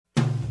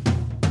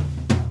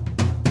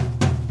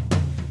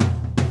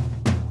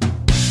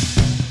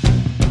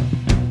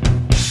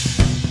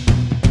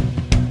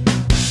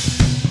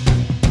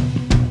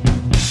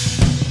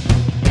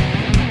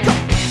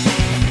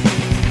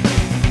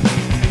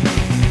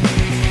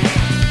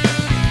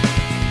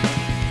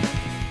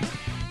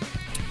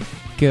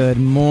Good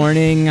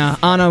morning.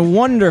 On a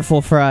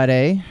wonderful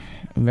Friday,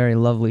 a very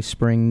lovely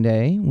spring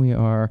day, we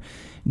are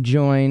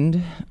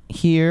joined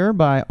here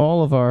by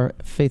all of our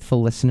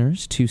faithful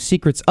listeners to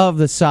Secrets of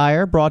the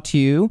Sire, brought to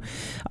you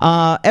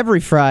every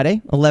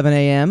Friday, 11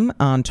 a.m.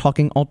 on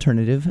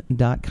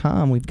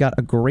TalkingAlternative.com. We've got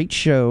a great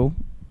show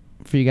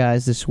for you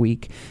guys this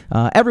week.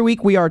 Every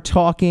week we are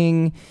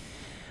talking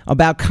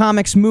about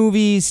comics,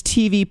 movies,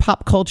 TV,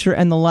 pop culture,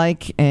 and the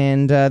like.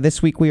 And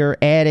this week we are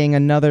adding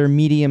another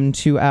medium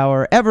to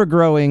our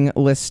ever-growing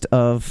list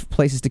of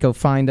places to go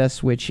find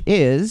us, which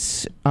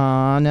is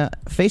on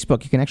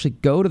Facebook. You can actually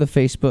go to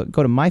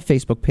my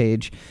Facebook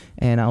page,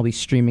 and I'll be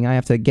streaming. I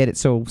have to get it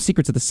so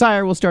Secrets of the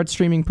Sire will start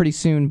streaming pretty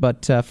soon,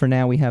 but for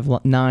now we have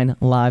 9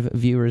 live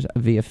viewers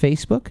via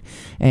Facebook.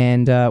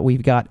 And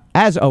we've got,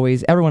 as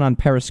always, everyone on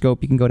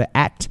Periscope. You can go to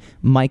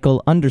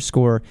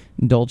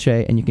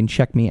 @Michael_Dolce, and you can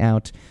check me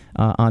out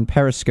on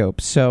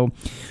Periscope. So,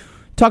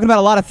 talking about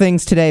a lot of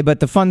things today, but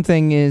the fun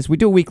thing is we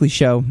do a weekly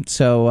show.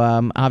 So,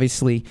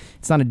 obviously,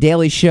 it's not a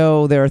daily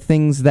show. There are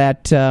things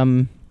that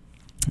happen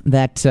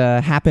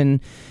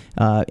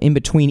in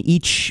between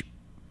each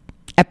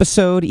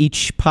episode,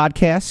 each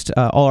podcast.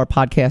 All our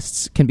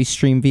podcasts can be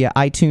streamed via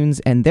iTunes,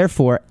 and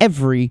therefore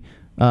every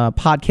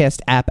podcast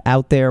app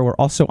out there. We're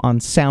also on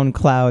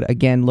SoundCloud.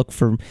 Again, look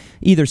for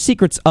either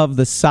Secrets of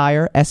the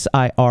Sire,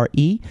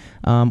 S-I-R-E,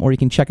 or you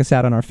can check us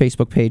out on our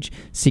Facebook page,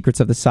 Secrets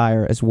of the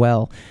Sire, as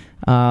well.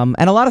 And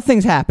a lot of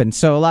things happen.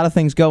 So a lot of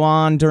things go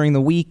on during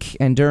the week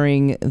and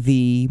during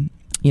the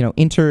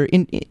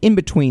in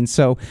between.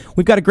 So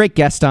we've got a great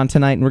guest on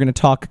tonight, and we're going to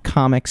talk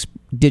comics,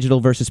 digital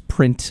versus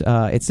print.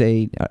 It's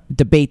a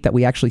debate that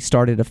we actually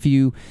started a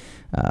few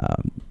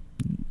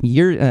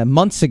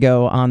months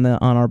ago on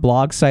our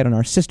blog site, on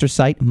our sister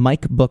site,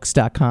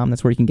 MikeBooks.com.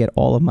 That's where you can get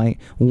all of my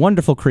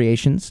wonderful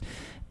creations.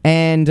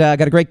 And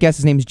got a great guest.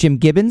 His name is Jim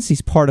Gibbons.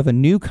 He's part of a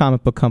new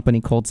comic book company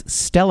called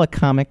Stella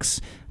Comics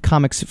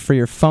for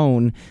your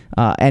phone,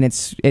 and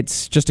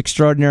it's just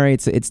extraordinary.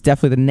 It's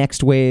definitely the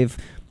next wave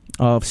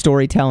of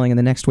storytelling and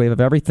the next wave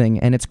of everything,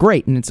 and it's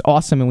great and it's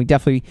awesome, and we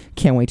definitely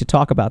can't wait to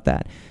talk about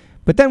that.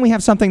 But then we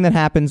have something that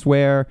happens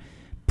where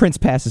Prince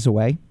passes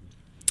away.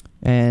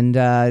 And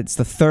it's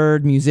the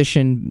third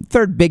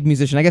big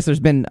musician. I guess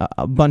there's been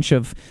a bunch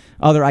of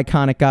other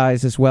iconic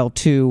guys as well,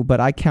 too, but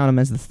I count him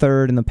as the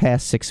third in the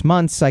past 6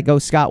 months. I go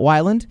Scott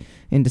Weiland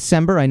in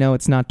December. I know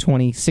it's not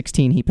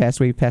 2016 he passed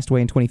away. He passed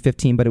away in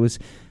 2015, but it was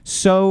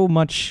so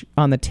much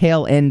on the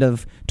tail end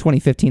of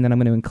 2015 that I'm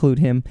going to include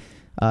him.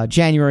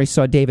 January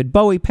saw David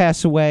Bowie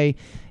pass away,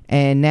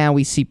 and now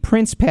we see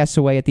Prince pass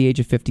away at the age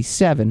of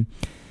 57.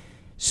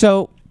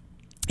 So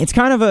it's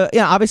kind of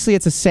obviously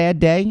it's a sad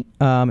day.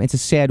 It's a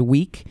sad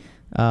week.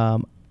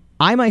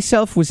 I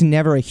myself was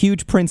never a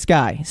huge Prince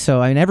guy.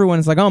 So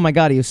everyone's like, oh my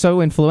God, he was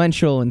so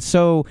influential and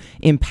so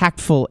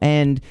impactful.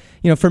 And,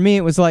 for me,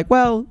 it was like,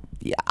 well,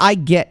 I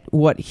get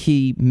what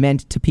he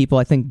meant to people.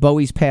 I think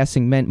Bowie's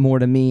passing meant more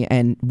to me.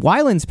 And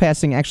Weiland's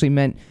passing actually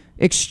meant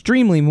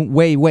extremely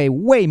way, way,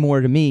 way more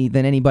to me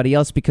than anybody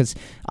else, because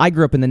I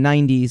grew up in the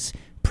 90s.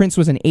 Prince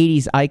was an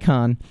 80s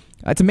icon.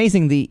 It's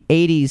amazing the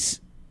 80s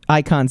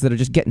icons that are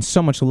just getting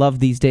so much love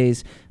these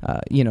days.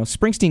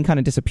 Springsteen kind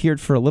of disappeared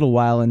for a little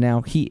while, and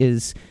now he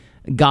is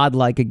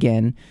godlike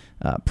again.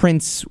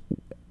 Prince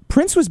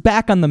was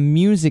back on the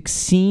music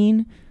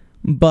scene,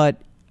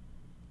 but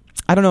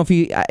I don't know if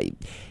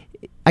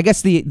I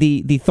guess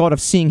the thought of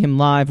seeing him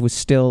live was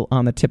still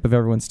on the tip of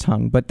everyone's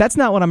tongue. But that's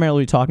not what I'm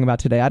really talking about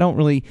today. I don't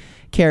really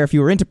care if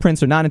you were into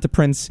Prince or not into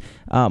Prince.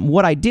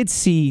 What I did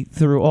see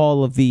through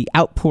all of the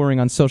outpouring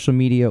on social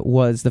media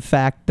was the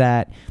fact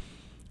that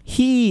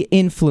he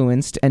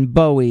influenced, and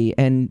Bowie,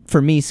 and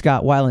for me,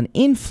 Scott Weiland,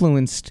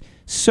 influenced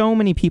so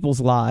many people's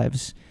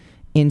lives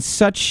in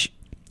such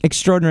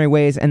extraordinary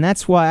ways. And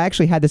that's why I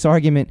actually had this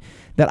argument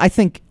that I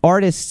think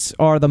artists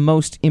are the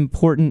most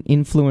important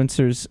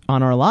influencers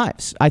on our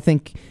lives. I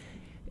think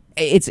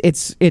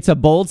it's a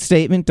bold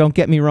statement, don't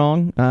get me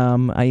wrong.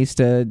 I used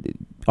to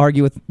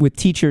argue with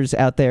teachers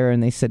out there,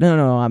 and they said,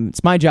 no,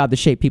 it's my job to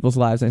shape people's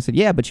lives. And I said,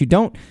 yeah, but you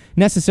don't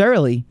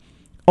necessarily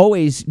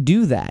always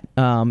do that.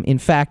 In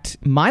fact,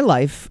 my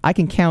life, I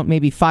can count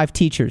maybe 5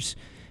 teachers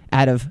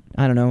out of,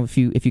 I don't know, if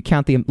you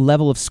count the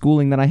level of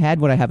schooling that I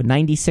had, would I have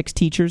 96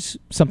 teachers,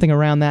 something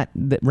around that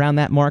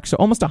mark? So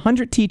almost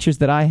 100 teachers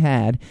that I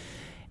had.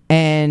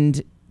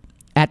 And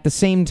at the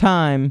same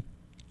time,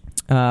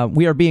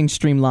 we are being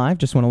streamed live.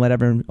 Just want to let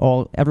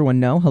everyone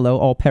know. Hello,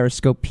 all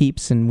Periscope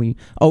peeps, and we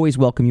always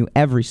welcome you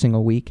every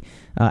single week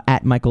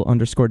at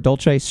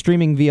Michael_Dolce,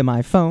 streaming via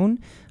my phone,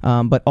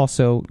 but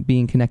also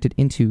being connected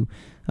into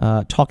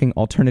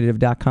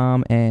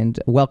TalkingAlternative.com. And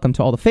welcome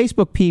to all the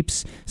Facebook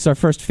peeps. It's our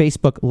first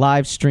Facebook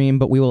live stream,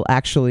 but we will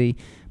actually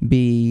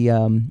be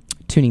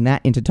tuning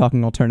that into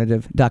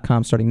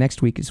TalkingAlternative.com starting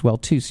next week as well,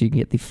 too, so you can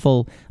get the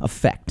full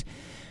effect.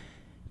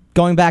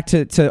 Going back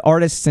to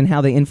artists and how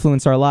they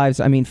influence our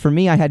lives, I mean, for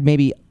me, I had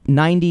maybe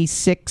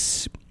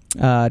 96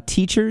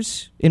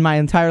 teachers in my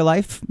entire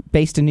life,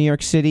 based in New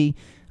York City.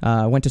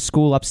 Went to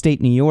school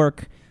upstate New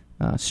York,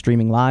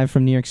 streaming live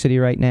from New York City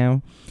right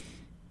now.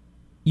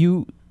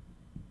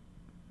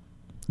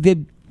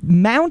 the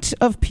amount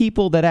of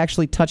people that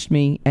actually touched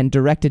me and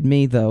directed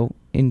me, though,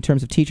 in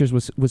terms of teachers,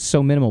 was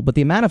so minimal. But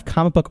the amount of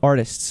comic book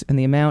artists and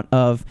the amount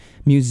of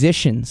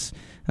musicians,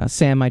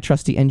 Sam, my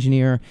trusty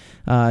engineer,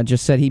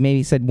 just said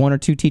he said one or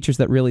two teachers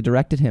that really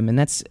directed him, and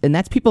that's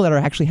people that are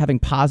actually having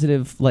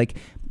positive, like,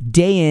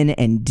 day in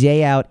and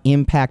day out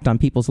impact on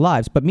people's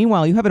lives. But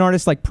meanwhile, you have an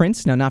artist like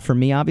Prince. Now, not for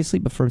me, obviously,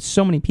 but for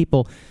so many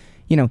people.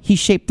 He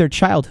shaped their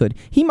childhood.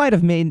 He might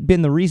have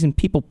been the reason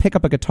people pick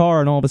up a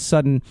guitar and all of a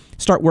sudden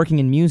start working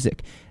in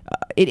music.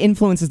 It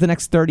influences the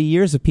next 30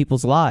 years of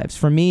people's lives.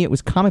 For me, it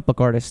was comic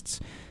book artists.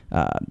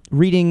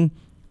 Reading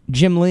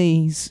Jim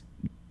Lee's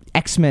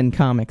X-Men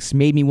comics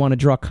made me want to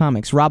draw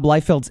comics. Rob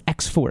Liefeld's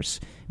X-Force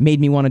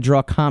made me want to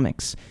draw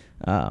comics.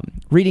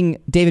 Reading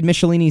David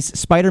Michelini's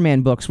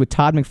Spider-Man books with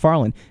Todd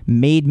McFarlane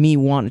made me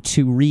want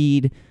to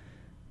read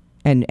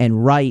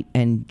and write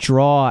and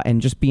draw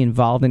and just be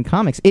involved in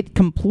comics. It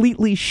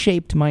completely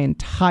shaped my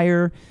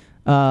entire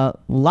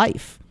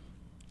life.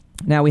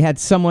 Now, we had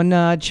someone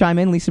chime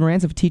in, Lisa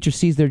Moranz, if a teacher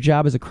sees their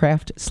job as a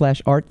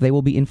craft/art, they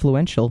will be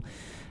influential.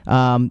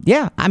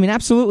 Yeah, I mean,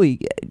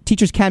 absolutely.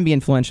 Teachers can be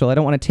influential. I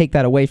don't want to take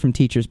that away from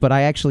teachers, but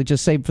I actually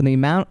just say from the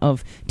amount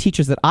of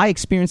teachers that I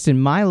experienced in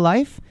my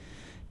life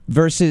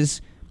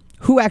versus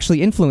who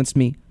actually influenced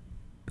me.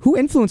 Who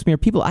influenced me are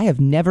people I have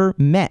never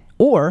met,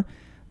 or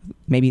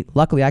maybe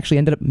luckily I actually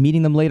ended up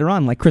meeting them later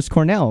on, like Chris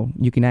Cornell.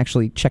 You can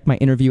actually check my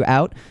interview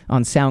out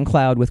on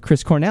SoundCloud with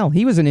Chris Cornell.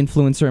 He was an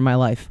influencer in my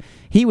life.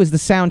 He was the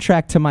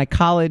soundtrack to my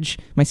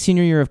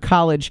senior year of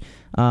college.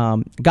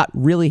 Got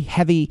really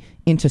heavy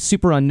into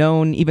Super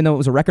Unknown, even though it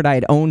was a record I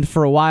had owned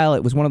for a while.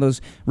 It was one of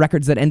those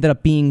records that ended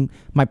up being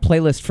my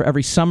playlist for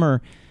every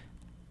summer.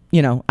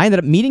 I ended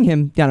up meeting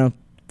him,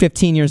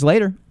 15 years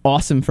later.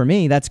 Awesome for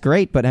me. That's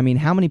great. But I mean,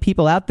 how many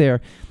people out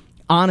there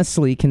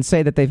honestly can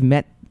say that they've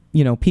met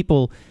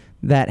people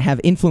that have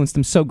influenced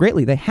them so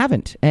greatly? They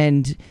haven't.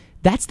 And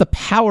that's the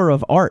power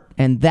of art.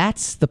 And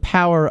that's the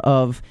power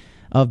of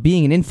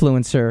being an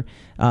influencer.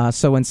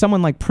 So when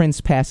someone like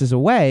Prince passes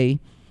away,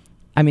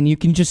 I mean, you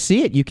can just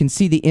see it. You can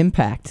see the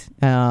impact.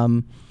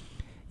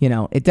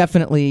 It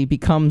definitely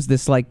becomes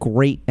this like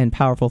great and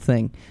powerful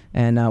thing.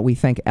 And we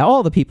thank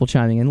all the people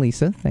chiming in.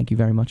 Lisa, thank you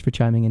very much for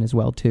chiming in as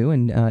well, too.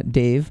 And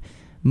Dave,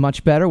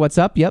 much better. What's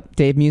up? Yep,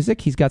 Dave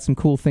Music. He's got some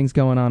cool things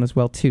going on as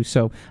well, too.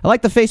 So I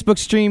like the Facebook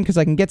stream because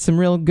I can get some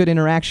real good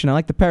interaction. I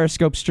like the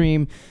Periscope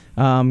stream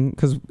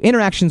because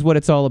interaction is what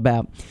it's all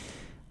about.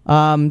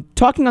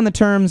 Talking on the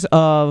terms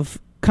of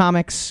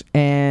comics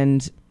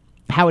and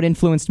how it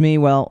influenced me,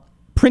 well,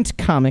 print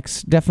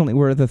comics definitely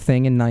were the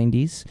thing in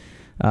 90s.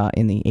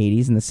 In the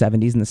 80s and the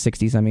 70s and the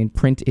 60s. I mean,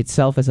 print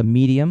itself as a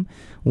medium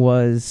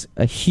was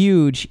a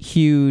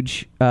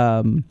huge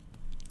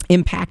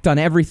impact on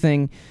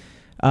everything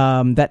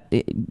that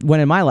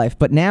went in my life.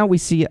 But now we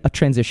see a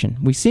transition.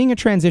 We're seeing a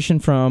transition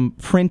from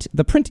print.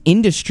 The print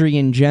industry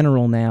in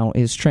general now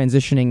is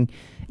transitioning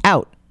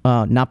out,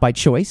 not by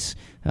choice.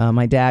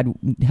 My dad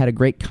had a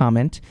great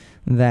comment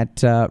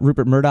that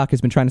Rupert Murdoch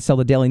has been trying to sell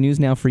the Daily News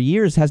now for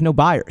years, has no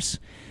buyers.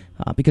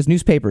 Because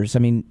newspapers, I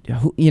mean,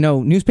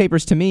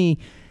 newspapers to me,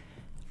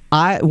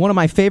 one of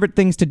my favorite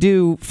things to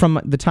do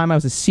from the time I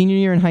was a senior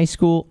year in high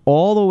school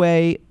all the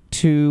way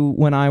to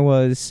when I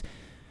was,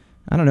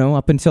 I don't know,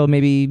 up until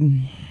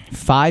maybe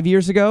 5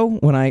 years ago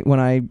when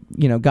I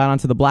got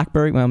onto the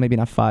BlackBerry. Well, maybe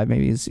not 5,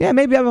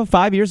 maybe about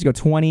 5 years ago,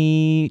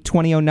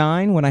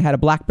 2009 when I had a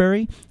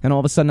BlackBerry, and all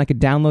of a sudden I could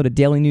download a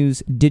Daily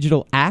News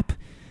digital app.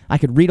 I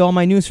could read all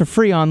my news for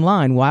free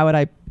online. Why would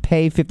I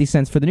pay 50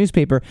 cents for the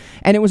newspaper?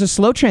 And it was a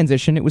slow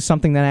transition. It was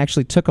something that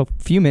actually took a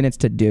few minutes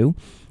to do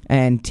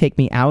and take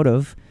me out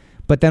of.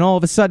 But then all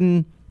of a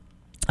sudden,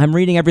 I'm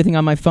reading everything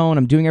on my phone.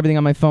 I'm doing everything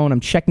on my phone. I'm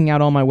checking out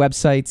all my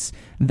websites.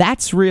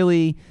 That's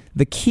really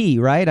the key,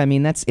 right? I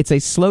mean, it's a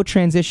slow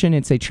transition.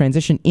 It's a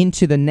transition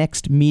into the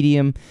next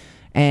medium.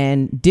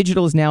 And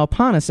digital is now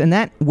upon us. And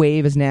that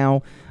wave has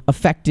now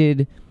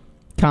affected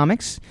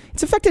comics.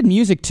 It's affected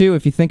music, too,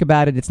 if you think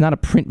about it. It's not a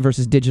print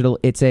versus digital.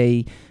 It's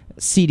a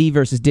CD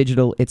versus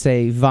digital. It's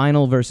a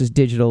vinyl versus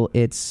digital.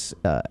 It's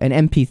an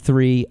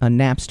MP3, a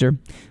Napster.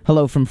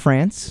 Hello from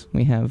France.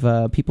 We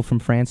have people from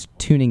France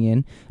tuning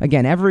in.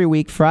 Again, every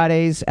week,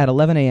 Fridays at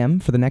 11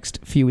 a.m. for the next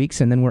few weeks.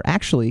 And then we're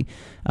actually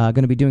going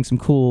to be doing some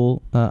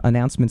cool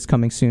announcements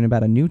coming soon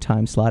about a new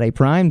time slot, a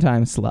prime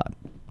time slot.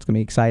 It's going to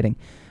be exciting.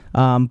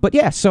 But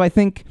yeah, so I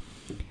think,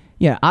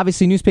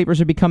 obviously newspapers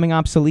are becoming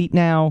obsolete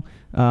now.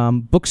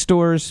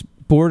 Bookstores,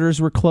 Borders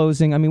were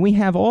closing. I mean, we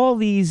have all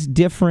these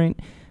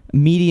different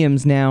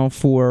mediums now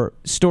for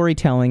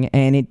storytelling,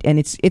 and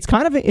it's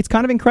kind of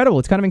incredible.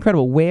 It's kind of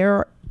incredible.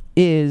 Where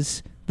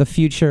is the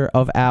future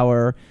of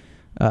our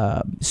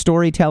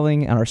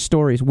storytelling and our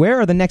stories?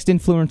 Where are the next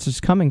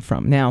influencers coming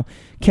from? Now,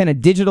 can a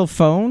digital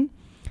phone,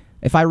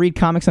 if I read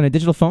comics on a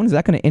digital phone, is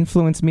that going to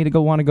influence me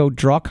to want to go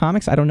draw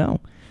comics? I don't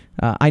know.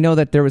 I know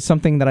that there was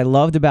something that I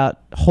loved about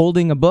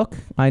holding a book.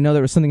 I know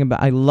there was something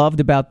I loved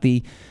about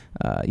the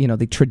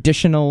the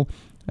traditional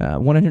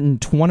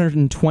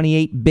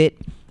 128-bit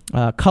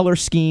color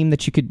scheme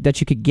that you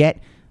could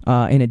get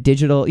in a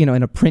digital,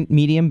 in a print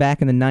medium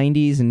back in the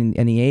 90s and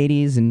the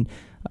 80s. And,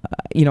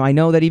 I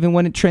know that even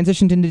when it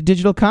transitioned into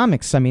digital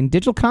comics,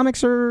 digital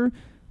comics are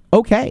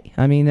okay.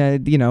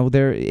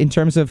 They're in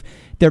terms of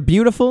they're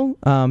beautiful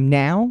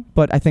now,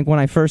 but I think when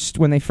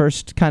they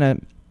first kind of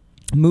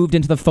moved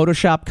into the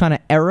Photoshop kind of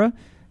era,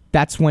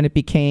 that's when it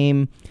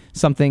became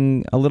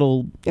something a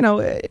little,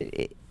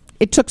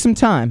 it took some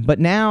time, but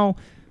now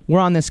we're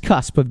on this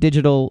cusp of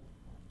digital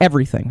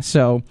everything.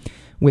 So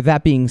with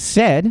that being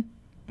said,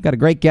 I've got a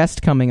great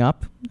guest coming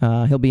up.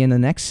 He'll be in the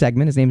next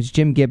segment. His name is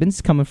Jim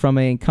Gibbons, coming from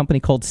a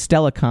company called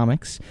Stella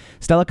Comics.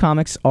 Stella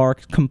Comics are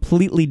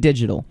completely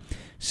digital.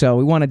 So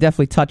we want to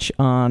definitely touch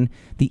on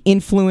the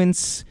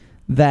influence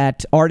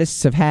that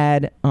artists have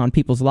had on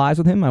people's lives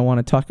with him. I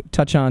want to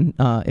touch on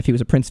if he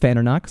was a Prince fan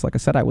or not, because like I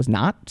said, I was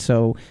not.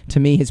 So to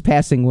me, his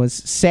passing was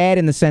sad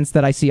in the sense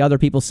that I see other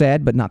people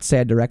sad, but not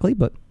sad directly,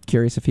 but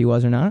curious if he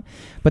was or not.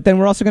 But then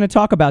we're also going to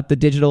talk about the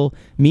digital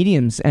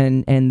mediums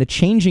and the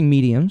changing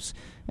mediums,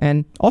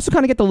 and also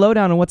kind of get the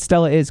lowdown on what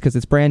Stella is, because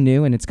it's brand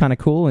new and it's kind of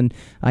cool. And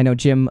I know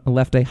Jim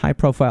left a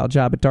high-profile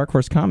job at Dark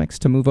Horse Comics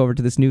to move over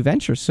to this new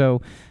venture, so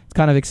it's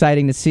kind of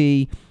exciting to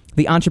see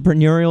the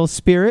entrepreneurial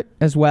spirit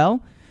as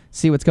well,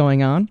 see what's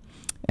going on,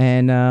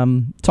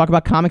 and talk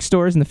about comic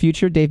stores in the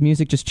future. Dave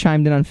Music just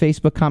chimed in on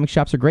Facebook. Comic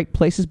shops are great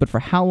places, but for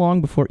how long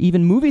before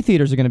even movie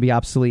theaters are going to be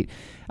obsolete?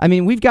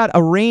 We've got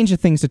a range of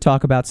things to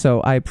talk about,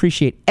 so I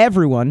appreciate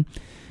everyone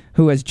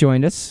who has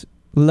joined us.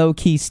 Low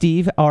Key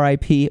Steve,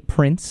 R.I.P.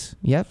 Prince.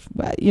 Yep.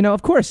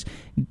 Of course,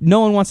 no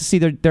one wants to see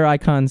their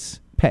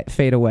icons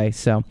fade away.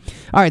 So,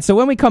 all right, so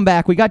when we come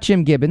back, we got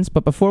Jim Gibbons,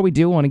 but before we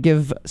do, I want to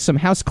give some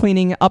house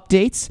cleaning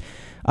updates.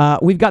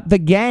 We've got the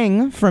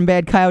gang from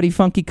Bad Coyote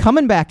Funky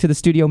coming back to the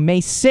studio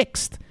May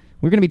 6th.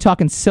 We're going to be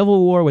talking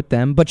Civil War with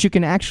them, but you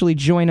can actually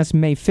join us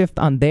May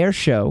 5th on their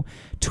show,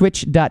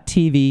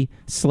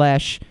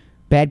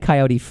 twitch.tv/Bad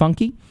Coyote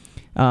Funky.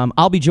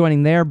 I'll be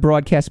joining their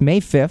broadcast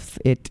May 5th.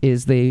 It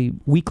is the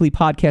weekly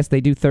podcast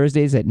they do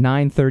Thursdays at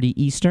 9:30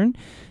 Eastern,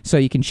 so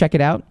you can check it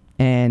out.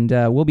 And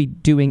we'll be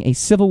doing a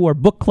Civil War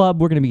book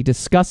club. We're going to be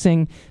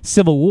discussing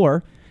Civil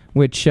War,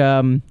 which,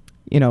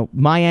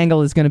 my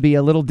angle is going to be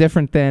a little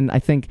different than I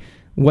think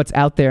what's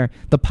out there.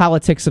 The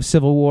politics of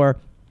Civil War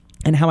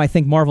and how I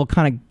think Marvel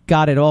kind of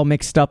got it all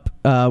mixed up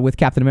with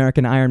Captain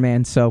America and Iron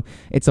Man. So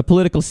it's a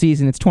political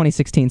season. It's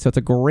 2016, so it's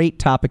a great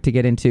topic to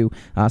get into.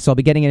 So I'll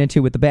be getting it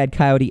into with the Bad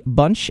Coyote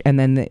bunch, and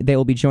then they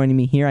will be joining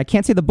me here. I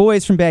can't say the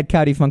boys from Bad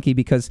Coyote Funky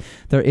because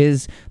there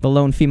is the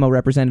lone female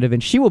representative,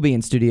 and she will be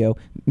in studio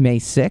May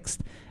 6th.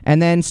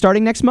 And then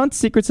starting next month,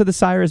 Secrets of the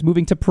Sire is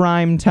moving to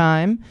prime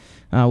time.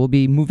 We'll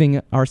be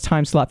moving our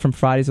time slot from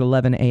Fridays at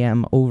 11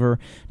 a.m. over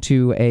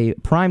to a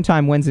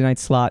primetime Wednesday night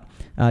slot.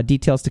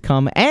 Details to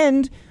come.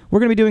 And we're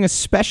going to be doing a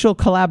special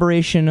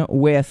collaboration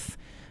with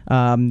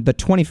the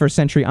 21st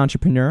Century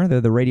Entrepreneur.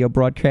 They're the radio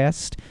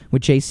broadcast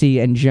with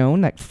JC and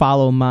Joan that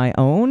follow my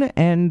own.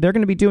 And they're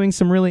going to be doing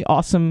some really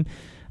awesome...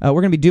 we are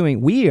going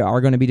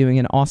to be doing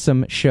an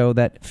awesome show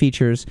that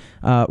features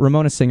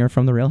Ramona Singer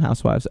from The Real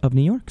Housewives of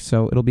New York.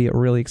 So it'll be a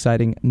really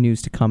exciting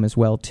news to come as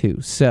well,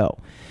 too. So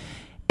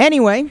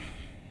anyway...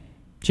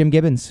 Jim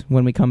Gibbons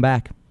when we come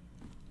back.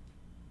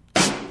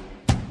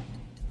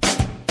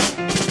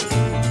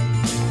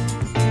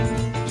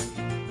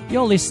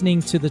 You're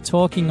listening to the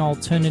Talking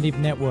Alternative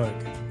Network.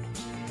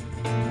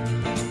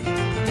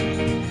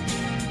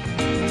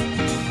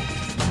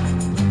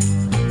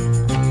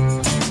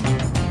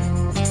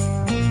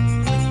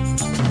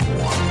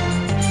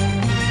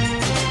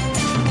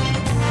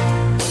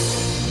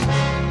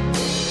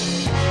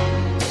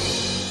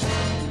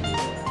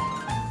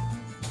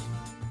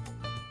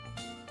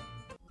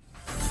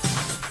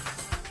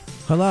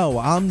 Hello,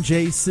 I'm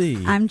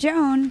JC. I'm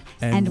Joan.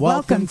 And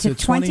welcome to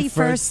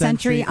 21st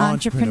Century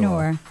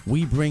Entrepreneur.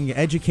 We bring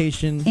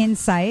education,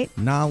 insight,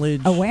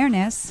 knowledge,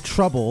 awareness,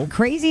 trouble,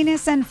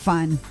 craziness, and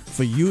fun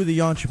for you,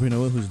 the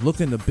entrepreneur who's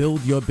looking to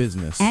build your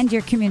business and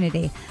your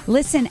community.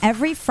 Listen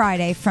every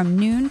Friday from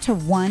noon to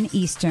 1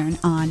 Eastern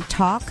on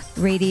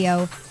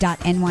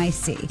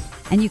talkradio.nyc.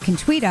 And you can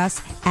tweet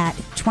us at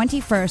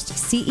 21st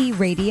CE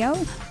Radio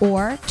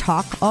or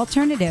Talk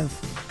Alternative.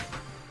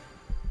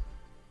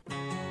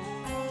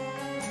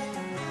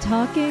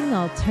 Talking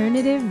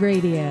Alternative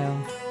Radio,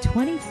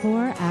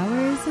 24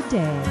 hours a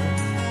day.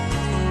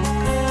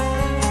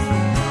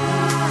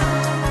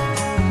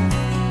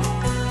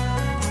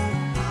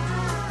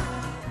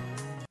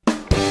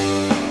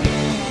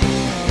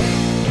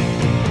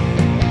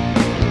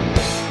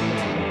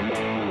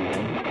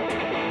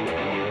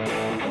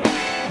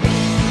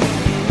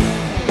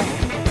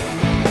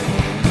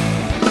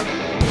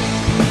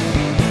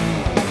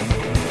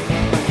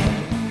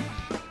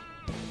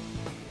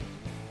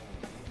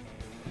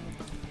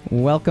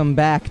 Welcome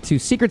back to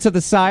Secrets of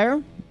the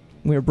Sire.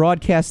 We're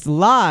broadcast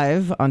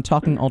live on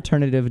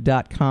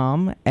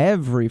TalkingAlternative.com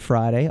every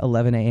Friday,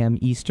 11 a.m.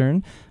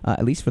 Eastern,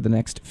 at least for the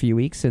next few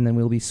weeks, and then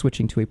we'll be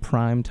switching to a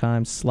prime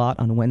time slot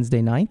on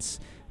Wednesday nights.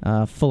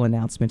 Full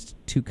announcements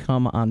to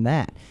come on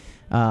that.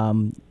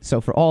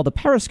 So for all the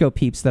Periscope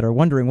peeps that are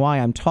wondering why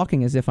I'm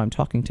talking as if I'm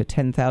talking to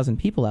 10,000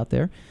 people out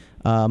there,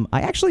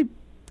 I actually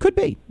could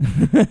be.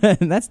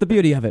 And that's the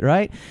beauty of it,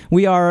 right?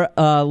 We are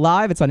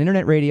live. It's on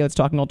internet radio. It's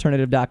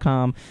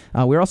talkingalternative.com.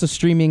 We're also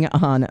streaming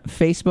on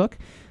Facebook.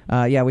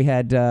 We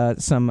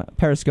had some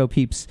Periscope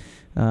peeps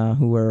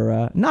who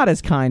were not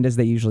as kind as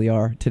they usually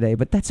are today,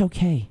 but that's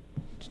okay.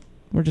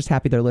 We're just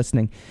happy they're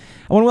listening.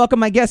 I want to welcome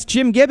my guest,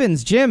 Jim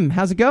Gibbons. Jim,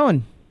 how's it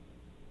going?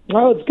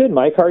 Oh, it's good,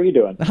 Mike. How are you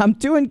doing? I'm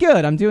doing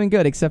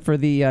good, except for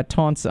the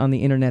taunts on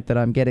the internet that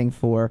I'm getting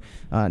for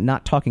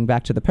not talking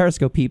back to the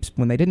Periscope peeps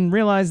when they didn't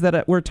realize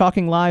that we're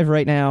talking live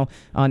right now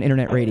on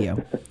internet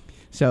radio.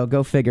 So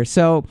go figure.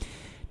 So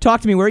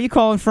talk to me. Where are you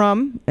calling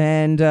from,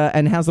 and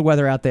how's the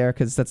weather out there?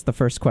 Because that's the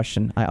first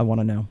question I want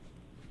to know.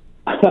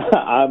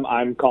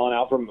 I'm calling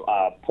out from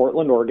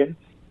Portland, Oregon.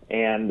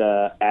 And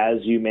as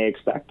you may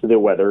expect, the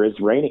weather is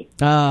rainy.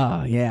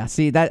 Oh, yeah.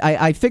 See, that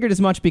I figured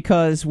as much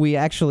because we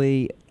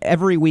actually,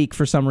 every week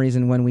for some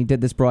reason when we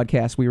did this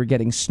broadcast, we were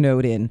getting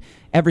snowed in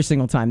every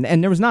single time.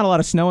 And there was not a lot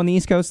of snow on the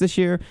East Coast this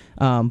year,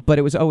 but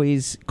it was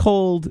always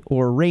cold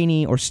or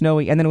rainy or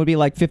snowy, and then it would be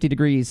like 50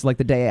 degrees like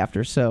the day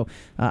after. So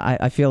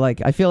I feel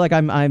like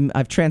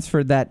I've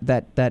transferred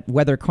that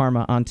weather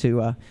karma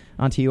onto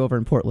you over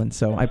in Portland.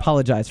 So I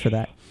apologize for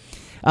that.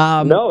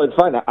 No, it's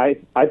fine.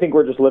 I think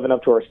we're just living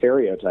up to our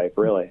stereotype,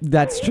 really.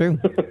 That's true.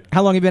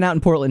 How long have you been out in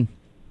Portland?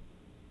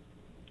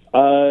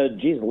 A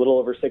little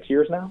over 6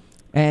 years now.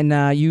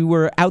 And you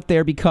were out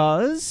there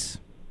because?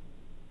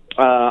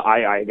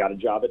 I got a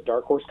job at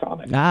Dark Horse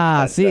Comics.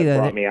 That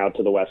brought me out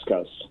to the West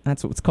Coast.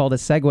 That's what's called a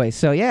segue.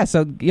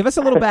 So give us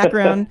a little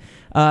background,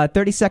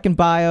 30-second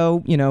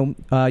bio,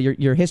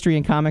 your history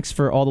in comics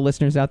for all the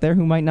listeners out there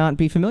who might not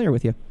be familiar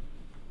with you.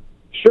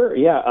 Sure,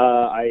 yeah.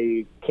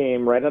 I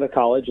came right out of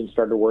college and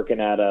started working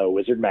at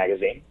Wizard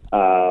Magazine,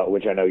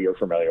 which I know you're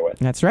familiar with.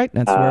 That's right.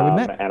 That's where we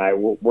met. And I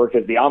worked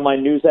as the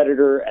online news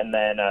editor and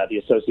then the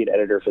associate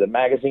editor for the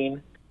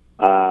magazine.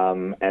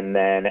 And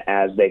then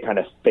as they kind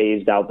of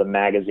phased out the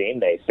magazine,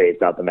 they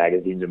phased out the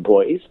magazine's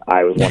employees.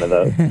 I was one of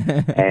those.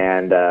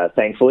 And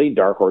thankfully,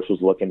 Dark Horse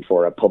was looking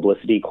for a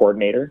publicity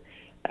coordinator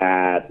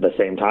at the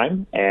same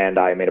time. And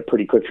I made a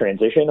pretty quick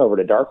transition over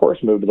to Dark Horse,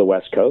 moved to the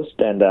West Coast.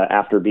 And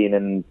after being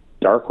in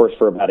Dark Horse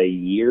for about a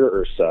year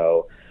or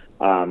so,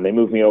 they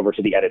moved me over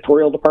to the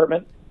editorial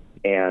department,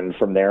 and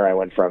from there I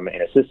went from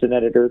an assistant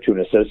editor to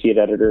an associate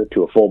editor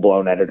to a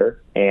full-blown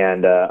editor.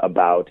 And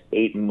about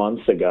 8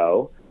 months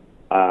ago,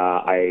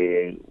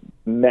 I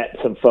met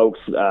some folks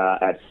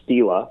at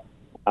Stila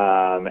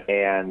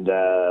and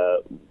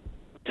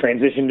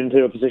transitioned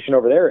into a position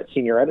over there as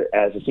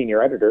a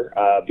senior editor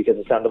because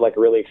it sounded like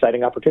a really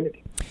exciting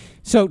opportunity.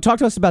 So talk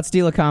to us about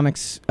Stila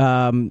Comics.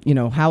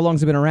 How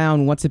long's it been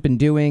around? What's it been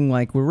doing?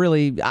 Like, we're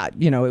really,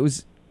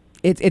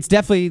 it's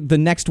definitely the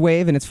next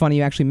wave. And it's funny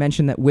you actually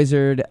mentioned that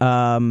Wizard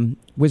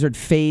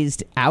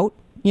phased out,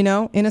 in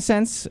a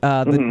sense,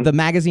 the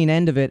magazine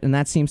end of it. And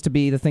that seems to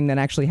be the thing that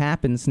actually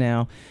happens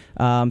now.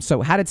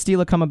 So how did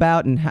Stila come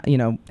about, and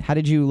how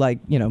did you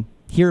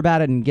hear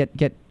about it and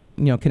get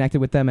connected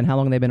with them, and how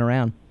long have they been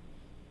around?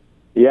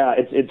 Yeah,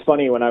 it's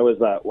funny. When I was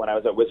at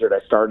Wizard,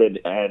 I started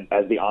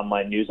as the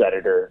online news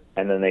editor,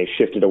 and then they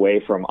shifted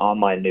away from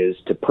online news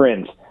to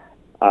print,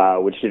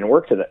 which didn't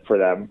work for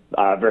them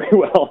very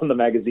well on the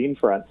magazine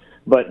front.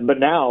 But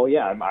now,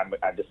 yeah,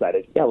 I've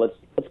decided,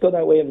 let's go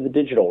that way of the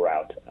digital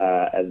route,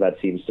 as that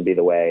seems to be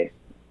the way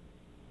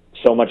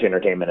so much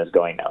entertainment is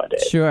going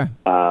nowadays. Sure.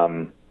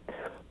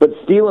 But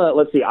Stila,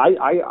 let's see,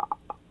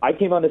 I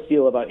came on to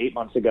Stila about 8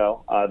 months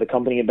ago. The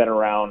company had been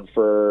around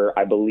for,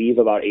 I believe,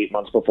 about 8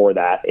 months before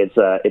that. It's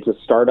a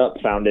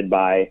startup founded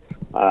by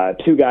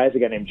two guys, a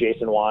guy named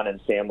Jason Wan and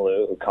Sam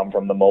Liu, who come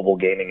from the mobile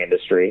gaming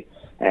industry.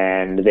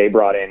 And they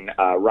brought in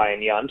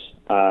Ryan Yunt,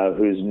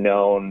 who's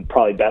known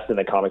probably best in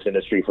the comics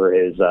industry for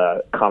his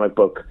comic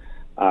book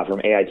from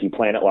AIT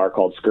Planetlar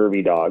called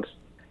Scurvy Dogs.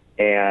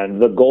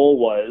 And the goal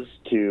was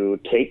to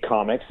take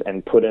comics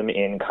and put them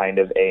in kind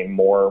of a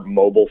more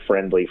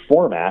mobile-friendly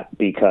format,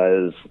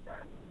 because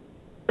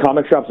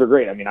comic shops are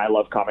great. I mean, I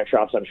love comic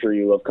shops. I'm sure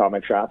you love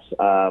comic shops.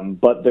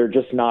 But they're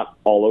just not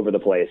all over the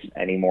place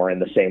anymore in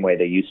the same way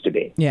they used to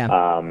be.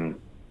 Yeah.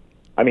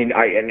 And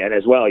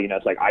as well,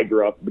 it's like I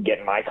grew up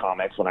getting my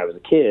comics when I was a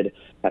kid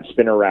at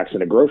spinner racks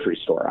in a grocery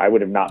store. I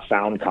would have not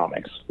found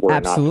comics were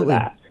it not for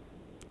that.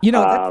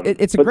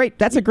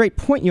 That's a great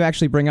point you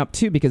actually bring up,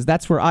 too, because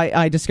that's where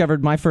I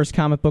discovered my first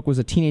comic book was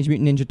a Teenage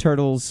Mutant Ninja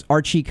Turtles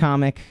Archie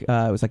comic. It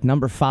was like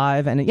number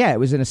 5, and it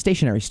was in a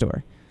stationery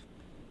store.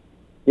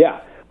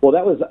 Yeah. Well,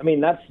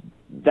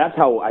 that's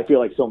how I feel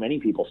like so many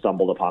people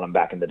stumbled upon them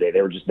back in the day.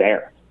 They were just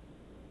there,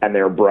 and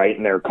they're bright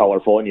and they're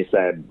colorful, and you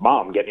said,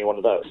 "Mom, get me one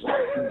of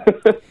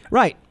those."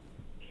 Right.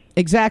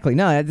 Exactly.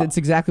 No, that's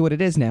exactly what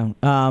it is now.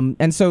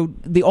 And so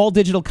the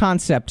all-digital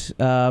concept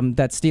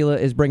that Stila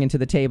is bringing to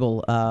the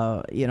table,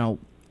 how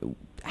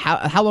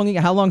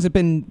long has it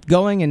been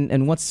going,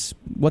 and what's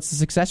the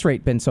success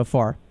rate been so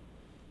far?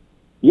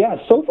 Yeah,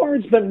 so far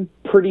it's been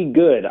pretty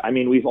good. I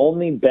mean, we've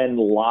only been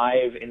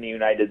live in the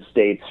United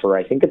States for,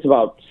 I think it's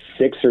about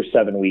 6 or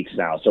 7 weeks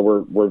now. So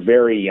we're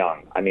very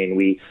young. I mean,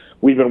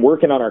 we've been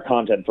working on our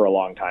content for a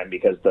long time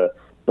because the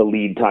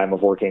lead time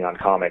of working on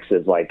comics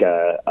is like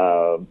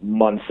a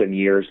months and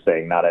years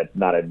thing, not a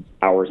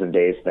hours and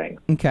days thing.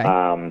 Okay.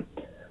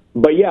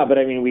 But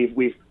I mean,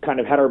 we've kind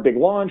of had our big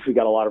launch. We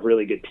got a lot of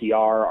really good PR.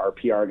 Our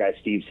PR guy,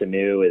 Steve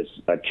Sanu, is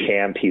a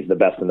champ. He's the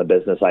best in the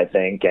business, I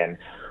think. And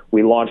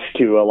we launched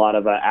to a lot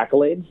of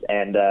accolades.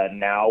 And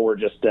now we're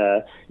just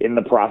in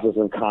the process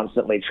of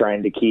constantly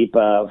trying to keep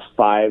 5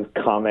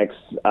 comics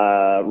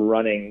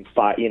running.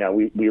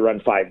 We run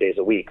 5 days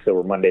a week, so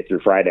we're Monday through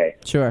Friday.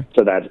 Sure.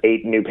 So that's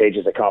 8 new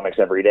pages of comics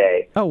every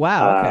day. Oh,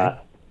 wow.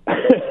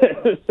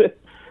 Okay.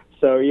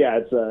 So yeah,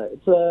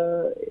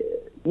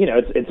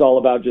 it's all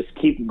about just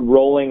keep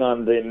rolling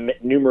on the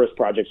numerous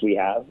projects we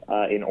have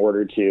in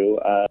order to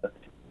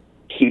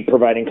keep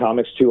providing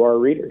comics to our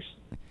readers.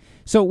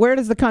 So where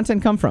does the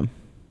content come from?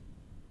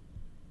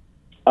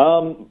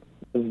 The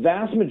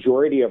vast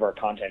majority of our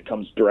content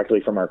comes directly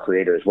from our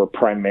creators. We're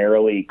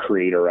primarily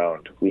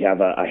creator-owned. We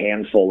have a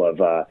handful of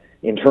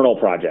internal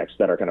projects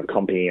that are kind of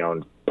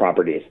company-owned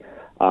properties.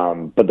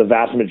 But the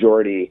vast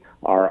majority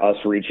are us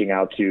reaching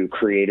out to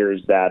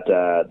creators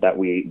that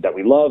we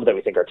love, that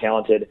we think are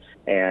talented,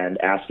 and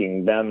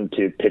asking them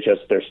to pitch us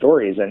their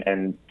stories.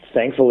 And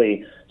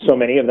thankfully, so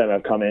many of them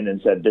have come in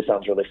and said, this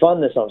sounds really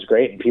fun, this sounds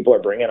great, and people are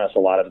bringing us a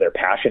lot of their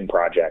passion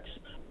projects.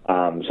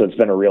 So it's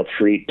been a real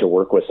treat to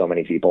work with so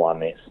many people on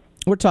these.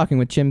 We're talking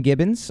with Jim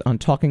Gibbons on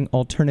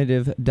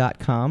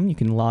TalkingAlternative.com. You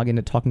can log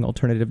into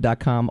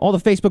TalkingAlternative.com. All the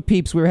Facebook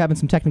peeps, we were having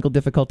some technical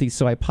difficulties,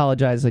 so I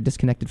apologize. I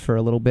disconnected for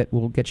a little bit.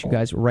 We'll get you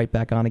guys right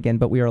back on again.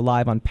 But we are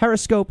live on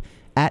Periscope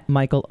at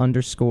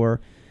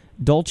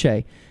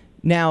Michael_Dolce.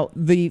 Now,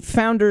 the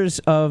founders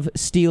of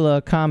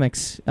Stila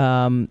Comics,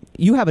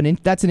 you have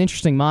that's an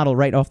interesting model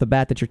right off the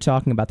bat that you're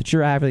talking about, that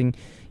you're averaging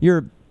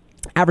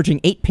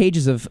 8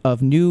 pages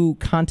of new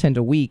content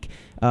a week.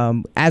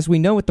 As we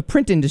know with the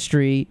print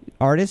industry,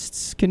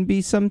 artists can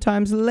be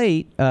sometimes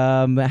late.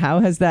 How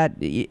has that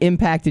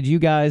impacted you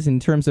guys in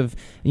terms of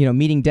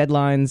meeting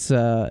deadlines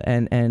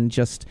and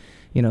just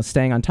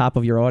staying on top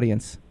of your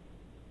audience?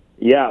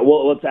 Yeah,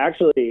 well, it's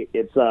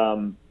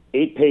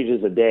 8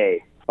 pages a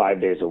day, 5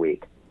 days a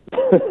week.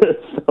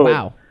 So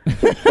wow.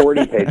 It's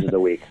 40 pages a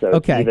week. So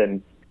okay.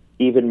 It's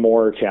even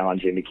more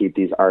challenging to keep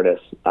these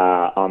artists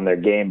on their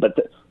game.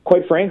 But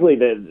quite frankly,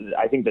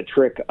 I think the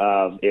trick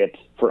of it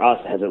for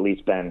us has at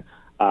least been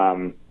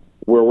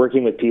we're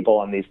working with people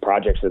on these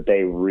projects that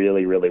they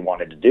really, really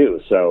wanted to do.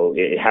 So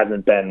it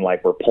hasn't been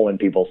like we're pulling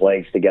people's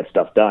legs to get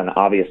stuff done.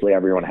 Obviously,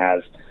 everyone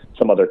has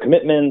some other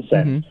commitments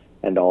and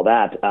all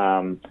that.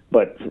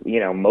 But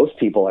most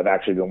people have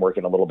actually been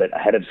working a little bit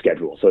ahead of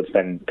schedule. So it's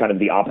been kind of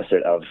the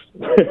opposite of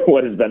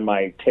what has been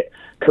my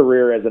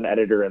career as an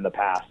editor in the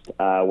past,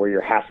 where you're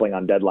hassling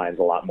on deadlines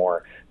a lot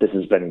more. This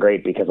has been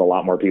great because a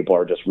lot more people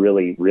are just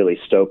really, really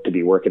stoked to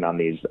be working on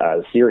these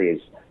series.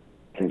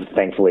 And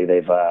thankfully,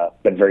 they've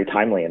been very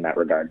timely in that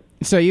regard.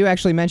 So you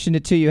actually mentioned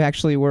it, too. You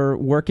actually were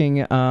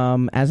working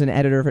as an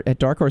editor at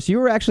Dark Horse. You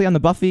were actually on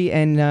the Buffy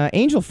and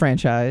Angel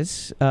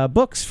franchise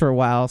books for a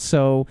while.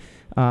 So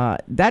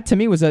that, to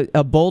me, was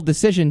a bold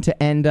decision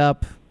to end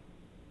up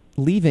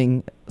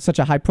leaving such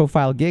a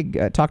high-profile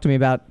gig. Talk to me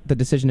about the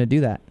decision to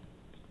do that.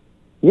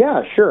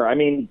 Yeah, sure. I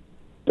mean,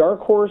 Dark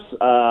Horse,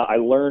 I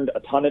learned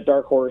a ton at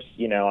Dark Horse.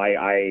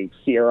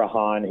 Sierra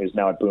Hahn, who's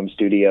now at Boom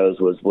Studios,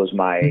 was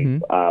my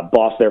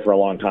boss there for a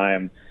long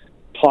time,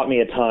 taught me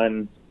a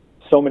ton.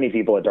 So many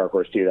people at Dark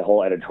Horse, too, the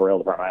whole editorial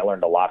department, I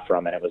learned a lot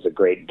from, and it was a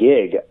great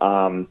gig.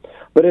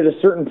 But at a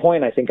certain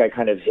point, I think I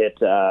kind of hit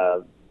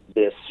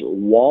this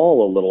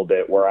wall a little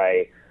bit where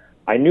I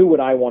knew what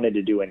I wanted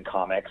to do in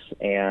comics,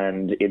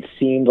 and it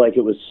seemed like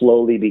it was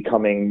slowly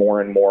becoming more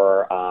and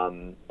more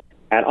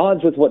at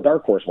odds with what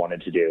Dark Horse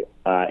wanted to do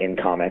in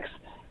comics.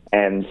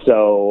 And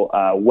so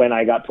when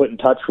I got put in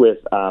touch with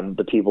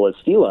the people at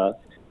Stila,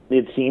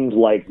 it seemed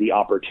like the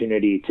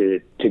opportunity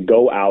to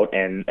go out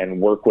and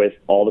work with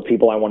all the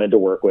people I wanted to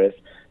work with,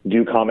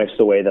 do comics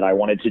the way that I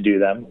wanted to do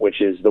them,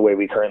 which is the way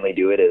we currently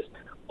do it, is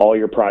all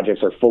your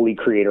projects are fully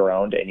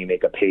creator-owned and you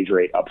make a page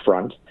rate up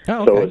front.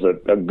 Oh, okay. So it was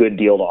a good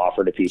deal to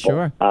offer to people.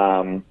 Sure.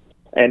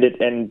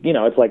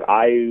 It's like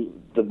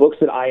the books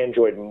that I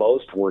enjoyed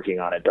most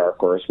working on at Dark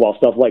Horse, while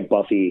stuff like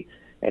Buffy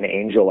and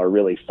Angel are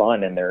really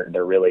fun and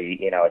they're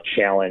really, a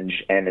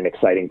challenge and an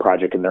exciting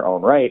project in their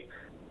own right,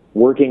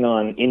 working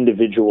on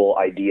individual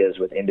ideas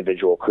with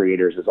individual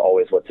creators is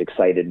always what's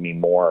excited me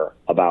more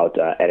about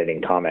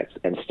editing comics.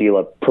 And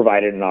Stila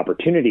provided an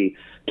opportunity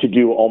to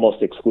do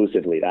almost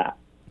exclusively that.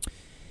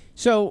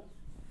 So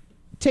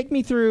take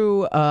me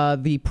through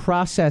the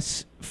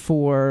process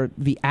for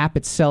the app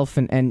itself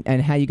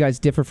and how you guys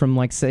differ from,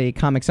 like, say,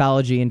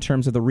 Comixology in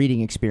terms of the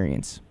reading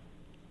experience.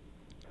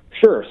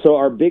 Sure. So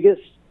our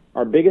biggest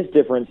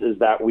difference is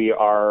that we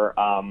are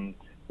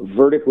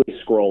vertically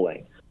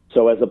scrolling.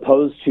 So as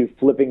opposed to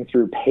flipping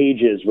through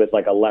pages with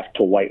like a left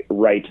to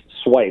right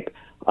swipe,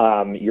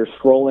 you're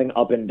scrolling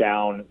up and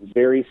down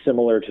very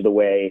similar to the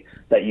way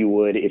that you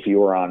would if you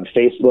were on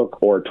Facebook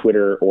or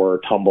Twitter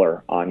or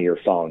Tumblr on your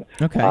phone.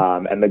 Okay.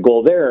 And the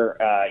goal there,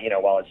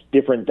 while it's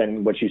different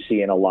than what you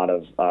see in a lot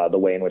of the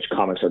way in which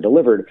comics are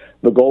delivered,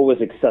 the goal was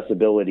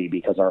accessibility,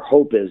 because our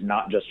hope is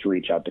not just to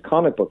reach out to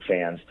comic book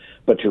fans,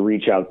 but to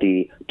reach out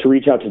to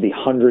the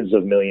hundreds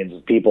of millions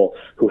of people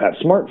who have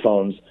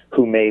smartphones,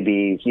 who may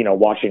be,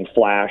 watching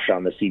Flash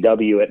on the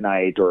CW at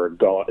night, or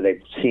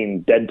they've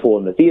seen Deadpool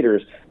in the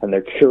theaters, and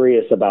they're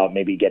curious about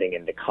maybe getting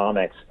into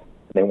comics.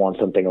 They want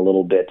something a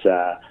little bit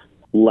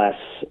less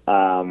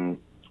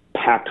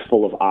packed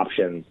full of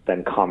options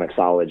than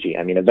Comixology.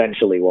 I mean,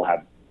 eventually we'll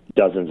have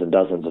dozens and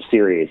dozens of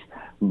series,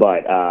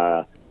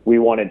 but we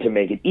wanted to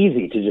make it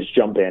easy to just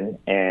jump in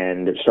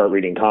and start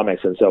reading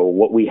comics. And so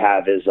what we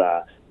have is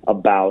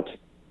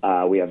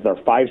we have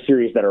our 5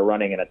 series that are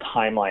running in a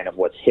timeline of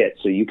what's hit.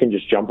 So you can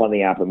just jump on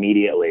the app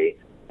immediately,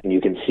 and you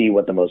can see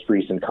what the most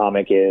recent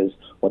comic is,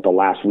 what the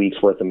last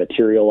week's worth of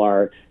material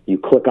are. You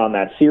click on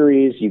that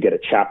series, you get a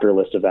chapter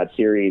list of that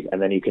series,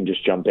 and then you can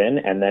just jump in,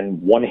 and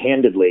then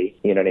one-handedly,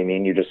 you know what I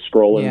mean? You're just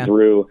scrolling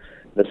through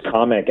this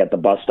comic at the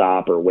bus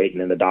stop or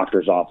waiting in the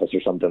doctor's office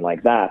or something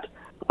like that,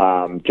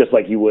 just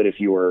like you would if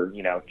you were,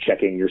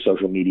 checking your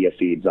social media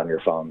feeds on your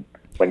phone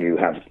when you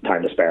have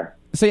time to spare.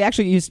 So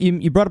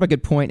you brought up a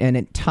good point, and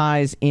it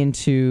ties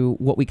into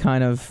what we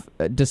kind of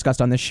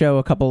discussed on the show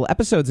a couple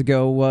episodes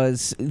ago,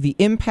 was the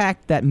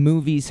impact that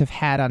movies have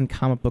had on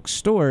comic book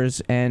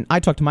stores. And I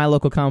talked to my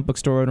local comic book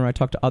store owner, I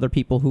talked to other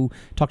people who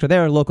talked to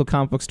their local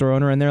comic book store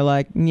owner, and they're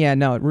like, yeah,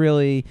 no, it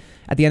really,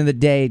 at the end of the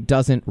day,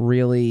 doesn't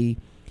really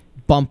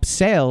bump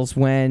sales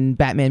when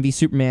Batman v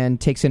Superman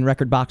takes in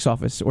record box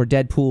office, or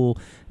Deadpool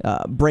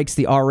breaks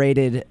the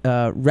R-rated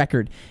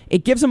record.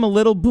 It gives them a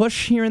little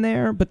push here and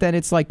there, but then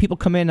it's like people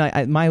come in.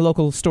 My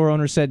local store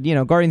owner said,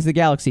 Guardians of the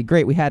Galaxy,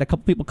 great. We had a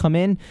couple people come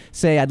in,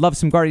 say, I'd love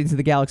some Guardians of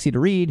the Galaxy to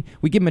read.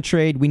 We give them a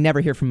trade. We never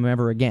hear from them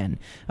ever again.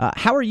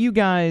 How are you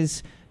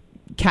guys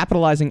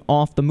capitalizing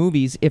off the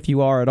movies, if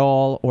you are at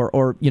all,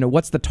 or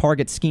what's the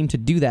target scheme to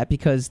do that?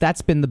 Because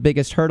that's been the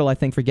biggest hurdle, I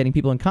think, for getting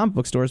people in comic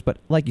book stores. But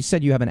like you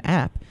said, you have an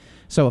app.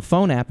 So a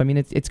phone app, I mean,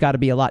 it's got to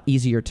be a lot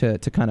easier to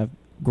kind of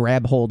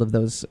grab hold of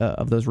those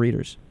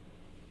readers.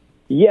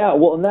 Yeah,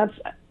 well, and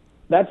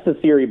that's the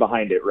theory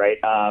behind it, right?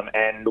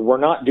 And we're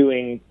not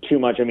doing too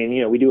much. I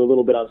mean, we do a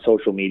little bit on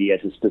social media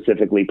to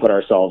specifically put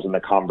ourselves in the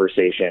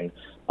conversation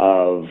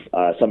of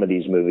some of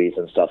these movies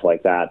and stuff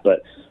like that.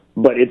 But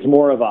it's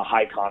more of a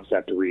high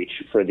concept reach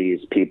for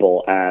these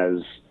people,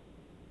 as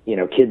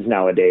kids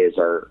nowadays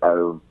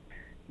are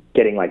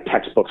getting like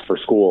textbooks for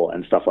school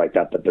and stuff like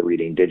that they're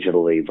reading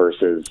digitally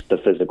versus the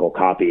physical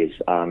copies.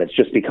 It's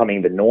just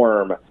becoming the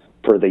norm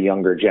for the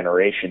younger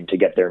generation to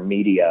get their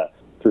media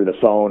through the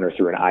phone or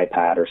through an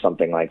iPad or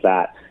something like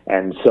that.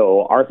 And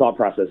so our thought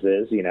process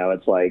is,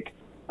 it's like,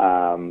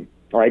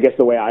 or I guess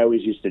the way I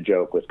always used to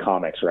joke with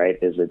comics, right,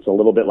 is it's a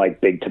little bit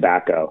like big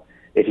tobacco.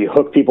 If you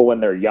hook people when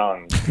they're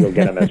young, you'll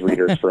get them as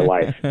readers for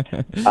life.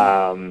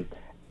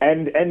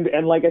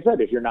 And like I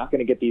said, if you're not going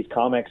to get these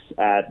comics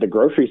at the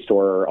grocery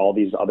store or all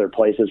these other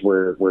places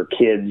where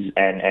kids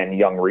and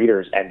young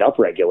readers end up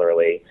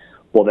regularly,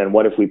 well, then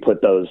what if we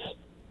put those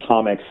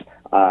comics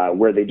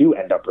where they do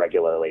end up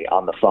regularly,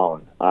 on the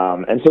phone?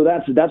 And so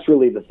that's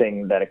really the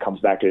thing that it comes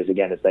back to, is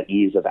that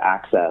ease of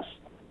access.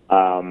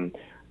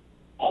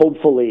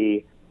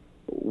 Hopefully,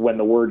 when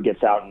the word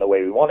gets out in the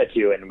way we want it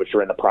to, and which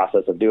we're in the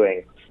process of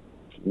doing,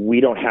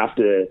 we don't have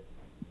to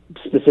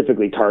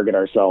specifically target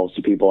ourselves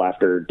to people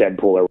after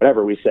Deadpool or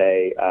whatever. We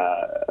say,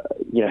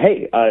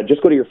 hey,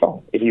 just go to your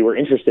phone. If you were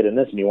interested in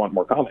this and you want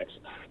more comics,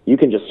 you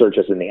can just search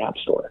us in the App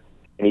Store,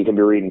 and you can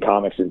be reading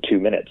comics in 2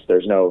 minutes.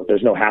 There's no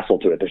hassle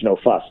to it. There's no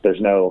fuss. There's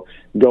no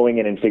going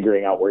in and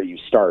figuring out where you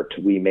start.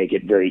 We make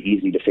it very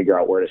easy to figure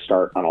out where to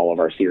start on all of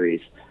our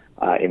series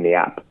in the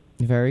app.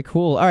 Very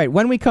cool. All right,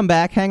 when we come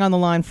back, hang on the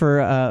line for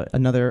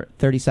another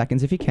 30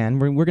 seconds if you can.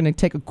 We're going to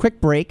take a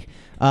quick break.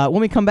 When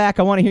we come back,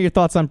 I want to hear your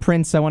thoughts on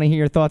Prince. I want to hear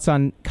your thoughts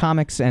on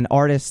comics and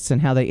artists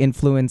and how they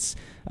influence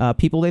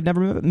people they've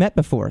never met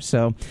before.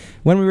 So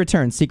when we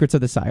return, Secrets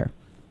of the Sire.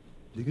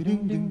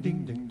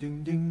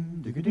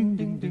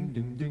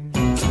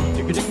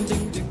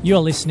 You're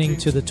listening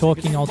to the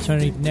Talking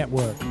Alternative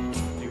Network.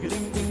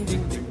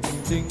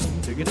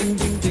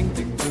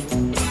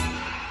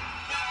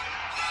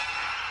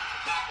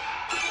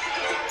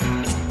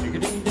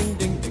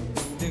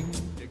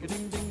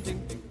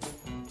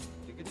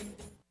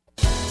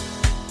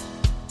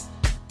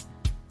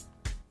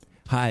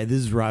 Hi, this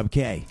is Rob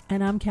Kay.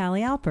 And I'm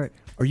Callie Alpert.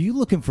 Are you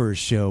looking for a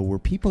show where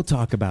people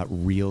talk about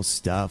real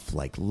stuff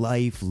like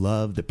life,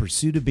 love, the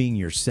pursuit of being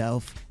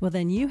yourself? Well,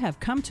 then you have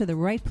come to the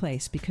right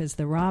place, because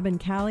the Rob and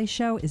Callie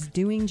Show is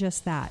doing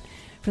just that.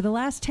 For the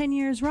last 10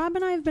 years, Rob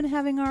and I have been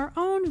having our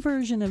own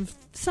version of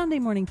Sunday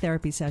morning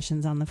therapy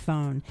sessions on the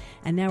phone,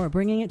 and now we're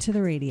bringing it to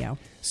the radio.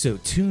 So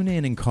tune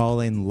in and call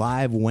in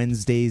live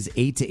Wednesdays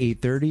 8 to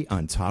 8:30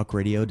 on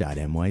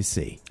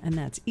talkradio.nyc. And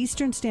that's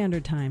Eastern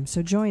Standard Time,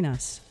 so join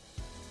us.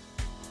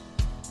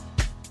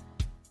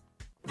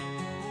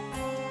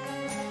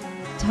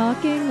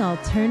 Talking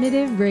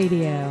Alternative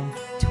Radio,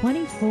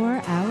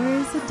 24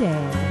 hours a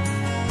day.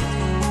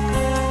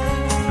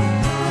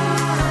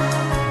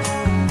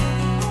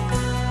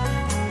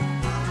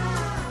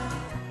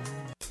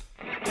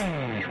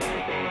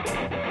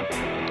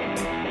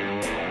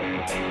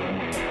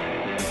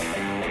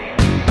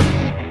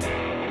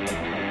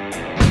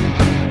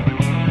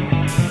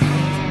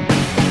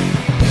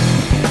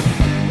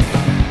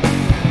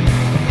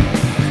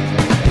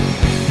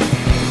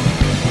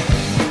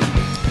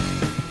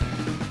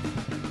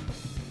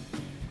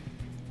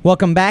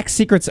 Welcome back,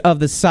 Secrets of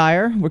the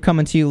Sire. We're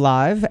coming to you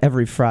live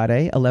every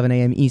Friday, 11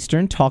 a.m.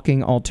 Eastern,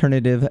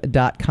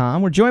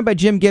 talkingalternative.com. We're joined by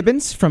Jim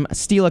Gibbons from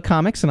Stela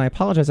Comics, and I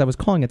apologize, I was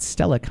calling it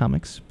Stella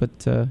Comics, but,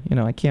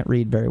 I can't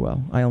read very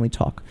well. I only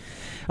talk.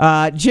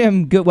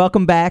 Jim,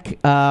 welcome back.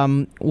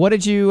 What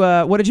did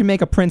you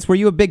make of Prince? Were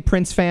you a big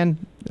Prince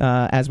fan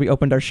as we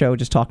opened our show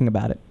just talking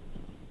about it?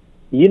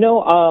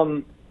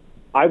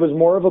 I was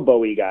more of a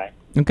Bowie guy.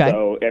 Okay.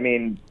 So,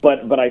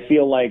 but I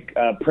feel like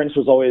Prince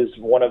was always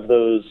one of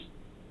those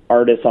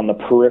artists on the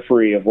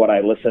periphery of what I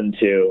listened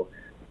to,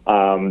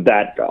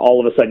 that all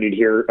of a sudden you'd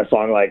hear a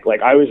song like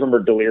I always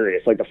remember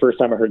Delirious. Like the first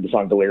time I heard the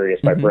song Delirious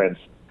by Prince,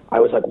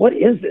 I was like, what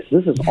is this?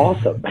 This is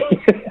awesome.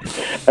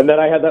 And then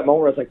I had that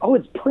moment where I was like, oh,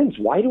 it's Prince.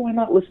 Why do I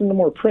not listen to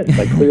more Prince?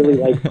 I clearly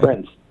like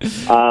Prince.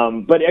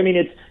 But I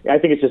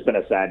think it's just been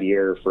a sad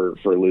year for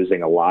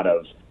losing a lot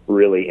of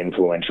really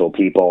influential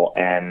people.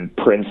 And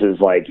Prince is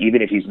like,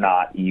 even if he's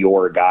not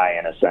your guy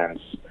in a sense,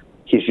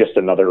 he's just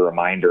another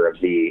reminder of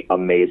the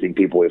amazing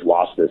people we've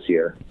lost this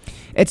year.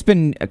 It's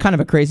been kind of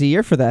a crazy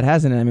year for that,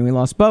 hasn't it? I mean, we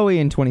lost Bowie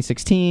in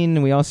 2016.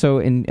 And we also,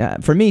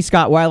 for me,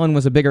 Scott Weiland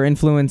was a bigger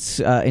influence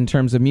in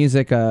terms of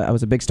music. I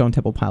was a big Stone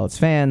Temple Pilots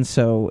fan,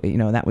 so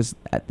that was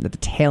at the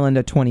tail end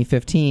of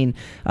 2015.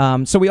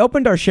 So we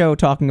opened our show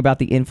talking about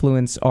the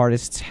influence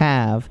artists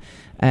have,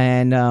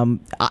 and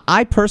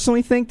I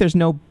personally think there's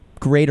no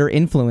greater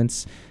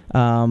influence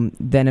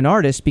than an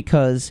artist,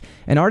 because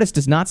an artist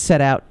does not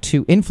set out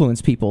to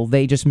influence people.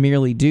 They just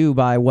merely do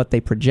by what they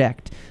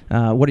project.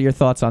 What are your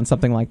thoughts on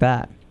something like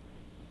that?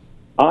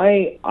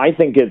 I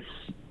think it's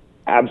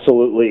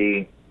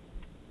absolutely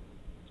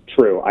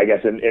true, I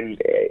guess, and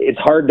it's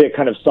hard to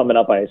kind of sum it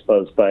up, I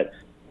suppose, but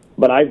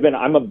I'm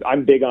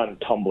big on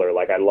Tumblr.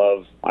 Like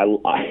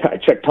I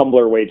check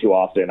Tumblr way too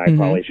often. I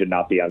probably should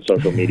not be on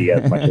social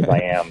media as much as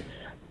I am.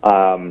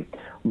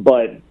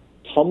 But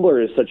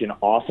Tumblr is such an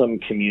awesome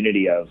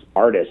community of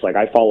artists. Like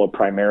I follow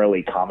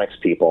primarily comics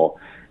people,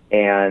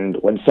 and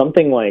when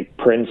something like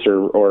Prince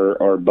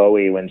or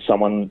Bowie, when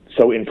someone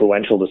so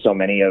influential to so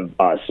many of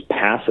us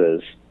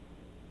passes,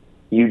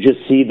 you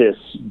just see this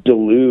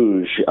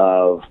deluge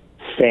of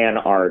fan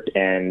art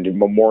and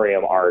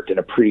memoriam art and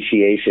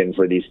appreciation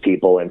for these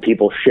people and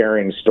people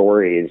sharing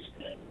stories.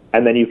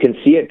 And then you can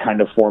see it kind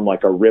of form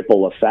like a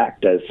ripple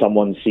effect as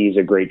someone sees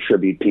a great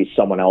tribute piece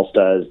someone else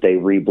does, they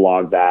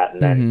reblog that,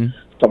 and then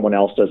someone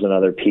else does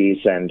another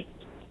piece. And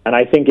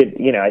I think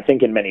I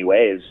think in many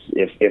ways,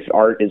 if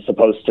art is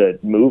supposed to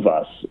move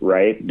us,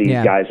 right, these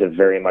guys have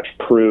very much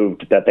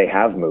proved that they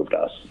have moved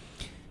us.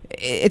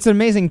 It's an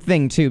amazing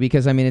thing, too,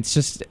 because, it's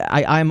just,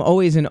 I'm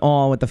always in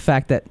awe with the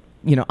fact that,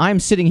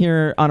 I'm sitting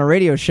here on a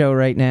radio show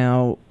right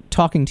now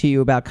talking to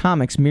you about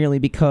comics merely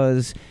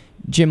because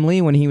Jim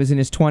Lee, when he was in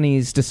his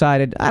 20s,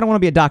 decided, I don't want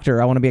to be a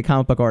doctor, I want to be a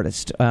comic book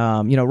artist.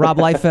 Rob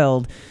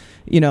Liefeld,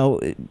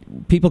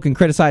 people can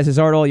criticize his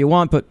art all you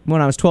want, but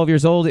when I was 12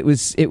 years old, it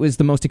was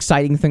the most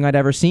exciting thing I'd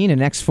ever seen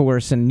in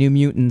X-Force and New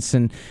Mutants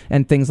and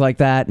things like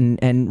that.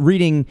 And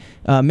reading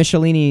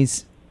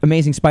Michelini's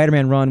Amazing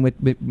Spider-Man run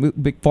with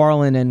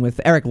McFarlane and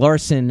with Eric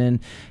Larson and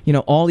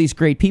all these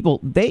great people,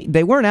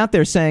 they weren't out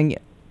there saying,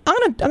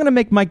 I'm gonna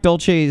make Mike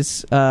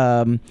Dolce's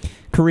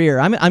career.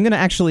 I'm gonna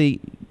actually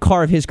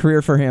carve his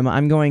career for him.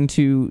 I'm going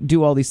to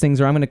do all these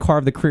things, or I'm going to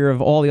carve the career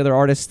of all the other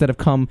artists that have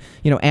come,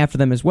 after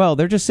them as well.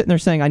 They're just sitting there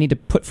saying, I need to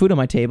put food on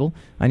my table.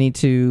 I need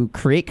to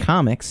create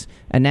comics.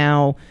 And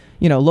now,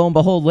 lo and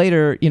behold,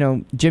 later,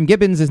 Jim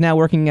Gibbons is now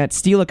working at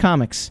Stela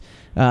Comics.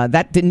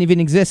 That didn't even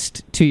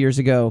exist 2 years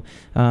ago.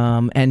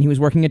 And he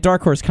was working at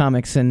Dark Horse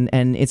Comics. And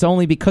it's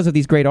only because of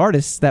these great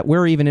artists that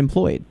we're even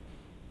employed.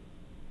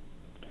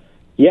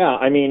 Yeah,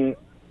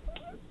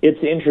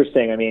 it's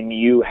interesting.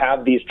 You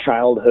have these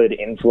childhood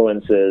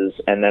influences,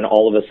 and then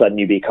all of a sudden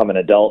you become an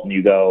adult and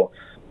you go,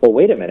 well,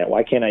 wait a minute,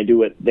 why can't I do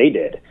what they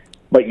did?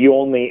 But you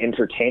only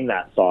entertain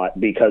that thought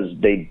because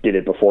they did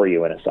it before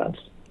you, in a sense.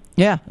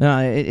 Yeah,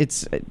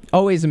 it's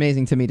always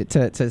amazing to me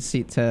to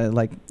see,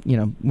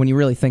 when you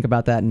really think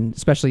about that, and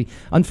especially,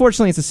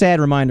 unfortunately, it's a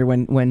sad reminder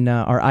when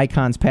our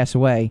icons pass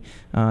away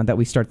that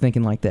we start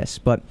thinking like this.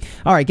 But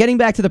all right, getting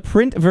back to the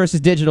print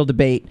versus digital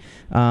debate,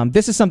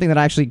 this is something that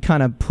I actually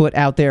kind of put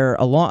out there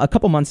a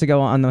couple months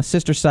ago on the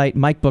sister site,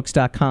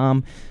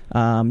 MikeBooks.com.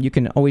 You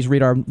can always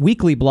read our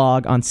weekly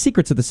blog on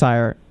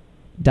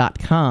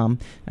secretsofthesire.com,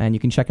 and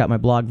you can check out my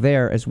blog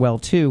there as well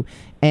too.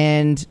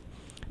 And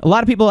A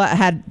lot of people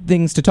had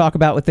things to talk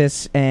about with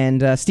this,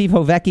 and Steve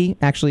Hovecki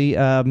actually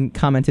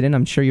commented in.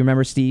 I'm sure you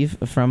remember Steve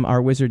from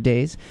our Wizard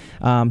days.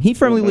 He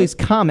firmly believes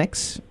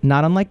comics,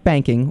 not unlike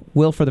banking,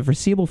 will for the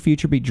foreseeable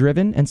future be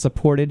driven and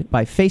supported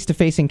by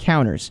face-to-face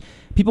encounters.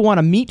 People want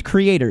to meet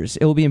creators.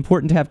 It will be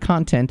important to have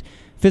content,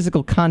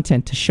 physical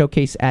content, to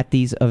showcase at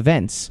these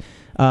events.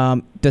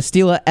 Does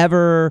Stila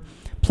ever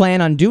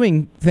plan on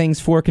doing things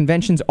for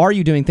conventions? Are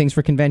you doing things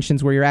for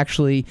conventions where you're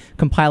actually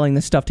compiling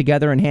this stuff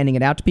together and handing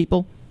it out to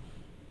people?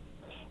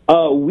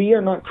 We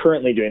are not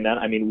currently doing that.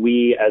 I mean,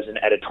 we as an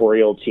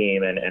editorial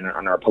team and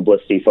our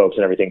publicity folks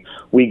and everything,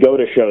 we go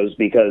to shows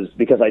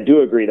because I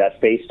do agree that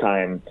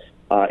FaceTime,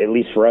 at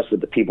least for us with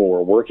the people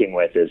we're working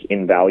with, is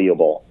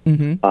invaluable.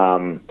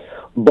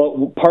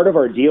 But part of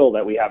our deal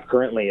that we have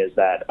currently is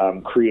that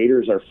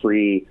creators are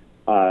free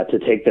to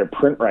take their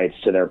print rights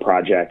to their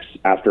projects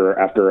after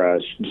a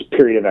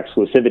period of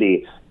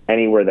exclusivity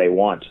anywhere they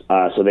want.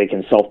 So they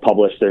can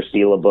self-publish their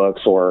Stila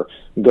books or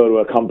go to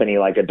a company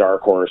like a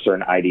Dark Horse or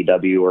an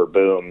IDW or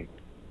Boom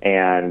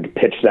and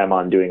pitch them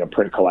on doing a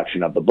print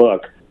collection of the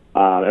book.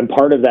 And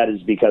part of that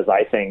is because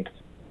I think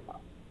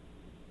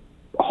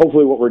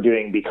hopefully what we're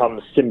doing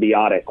becomes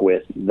symbiotic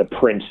with the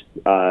print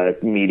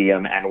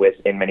medium and with,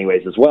 in many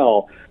ways as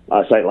well,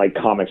 a site like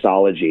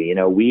Comixology. You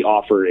know, we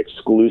offer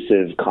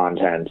exclusive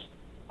content,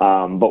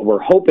 but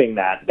we're hoping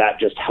that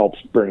just helps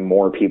bring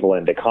more people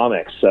into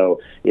comics. So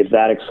if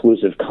that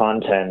exclusive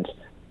content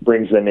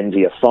brings them in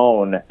via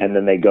phone, and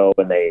then they go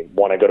and they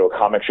want to go to a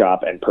comic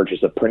shop and purchase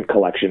a print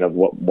collection of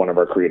what one of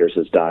our creators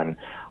has done,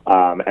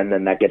 and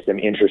then that gets them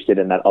interested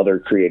in that other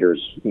creator's,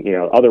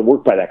 other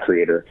work by that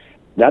creator.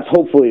 That's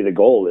hopefully the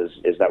goal,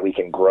 is that we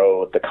can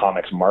grow the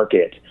comics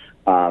market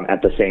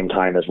at the same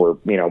time as we're,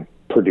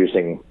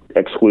 producing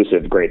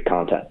exclusive great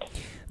content.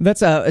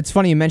 That's it's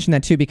funny you mentioned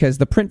that too, because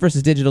the print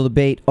versus digital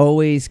debate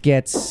always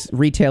gets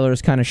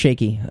retailers kind of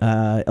shaky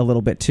a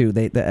little bit too.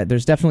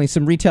 There's definitely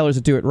some retailers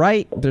that do it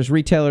right. There's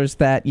retailers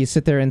that you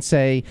sit there and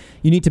say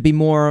you need to be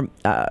more.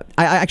 I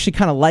actually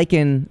kind of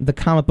liken the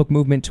comic book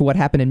movement to what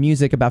happened in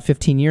music about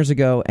 15 years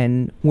ago,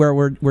 and where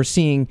we're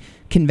seeing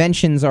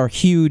conventions are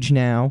huge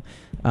now.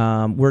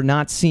 We're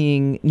not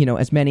seeing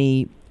as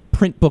many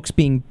print books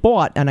being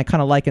bought, and I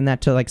kind of liken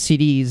that to like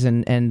CDs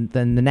and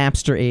then the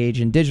Napster age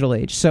and digital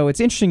age. So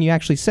it's interesting you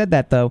actually said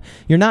that, though.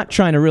 You're not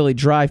trying to really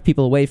drive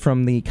people away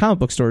from the comic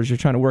book stores. You're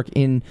trying to work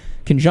in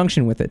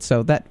conjunction with it.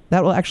 So that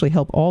will actually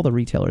help all the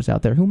retailers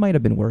out there who might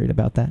have been worried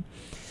about that.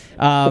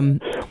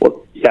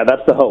 Well, yeah,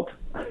 that's the hope.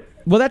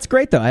 Well, that's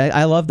great, though.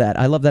 I love that.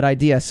 I love that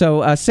idea.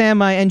 So Sam,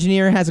 my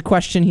engineer, has a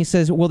question. He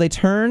says, will they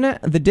turn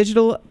the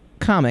digital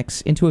comics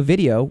into a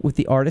video with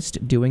the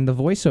artist doing the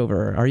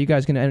voiceover? Are you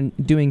guys going to end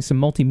doing some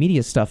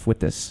multimedia stuff with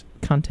this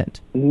content?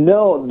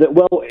 No.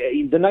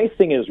 The nice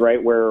thing is,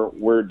 right,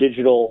 we're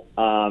digital,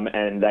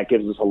 and that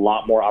gives us a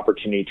lot more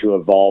opportunity to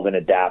evolve and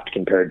adapt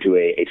compared to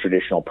a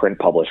traditional print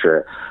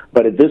publisher.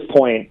 But at this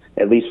point,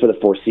 at least for the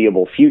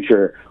foreseeable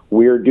future,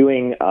 we're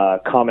doing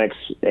comics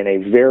in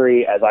a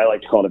very, as I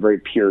like to call it, a very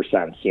pure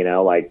sense.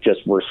 Like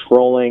just we're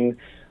scrolling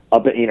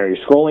up, you're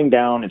scrolling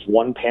down, it's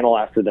one panel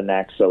after the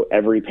next, so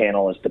every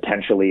panel is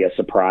potentially a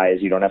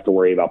surprise. You don't have to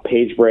worry about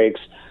page breaks.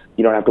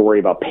 You don't have to worry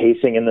about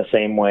pacing in the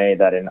same way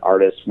that an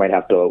artist might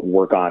have to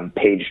work on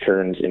page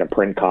turns in a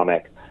print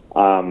comic.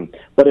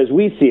 But as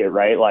we see it,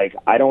 right, like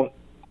I don't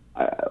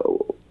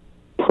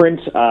print,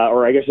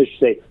 or I guess I should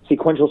say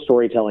sequential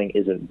storytelling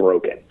isn't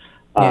broken.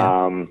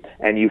 Yeah.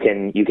 And you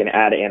can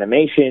add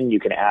animation, you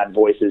can add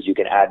voices, you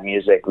can add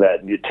music.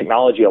 That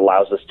technology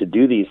allows us to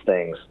do these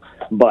things.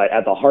 But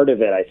at the heart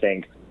of it, I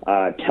think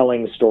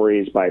telling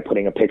stories by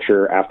putting a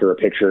picture after a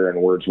picture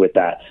and words with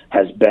that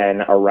has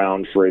been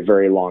around for a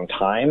very long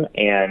time.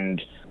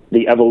 And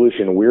the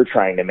evolution we're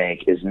trying to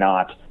make is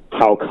not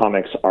how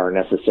comics are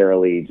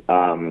necessarily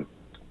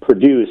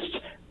produced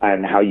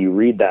and how you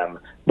read them,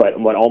 but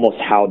almost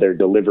how they're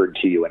delivered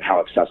to you and how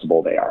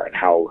accessible they are and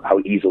how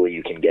easily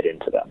you can get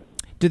into them.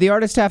 Do the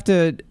artists have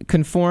to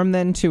conform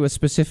then to a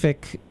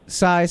specific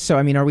size? So,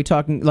 I mean, are we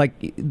talking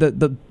like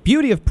the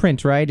beauty of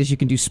print, right, is you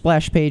can do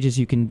splash pages,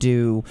 you can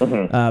do,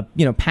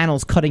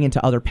 panels cutting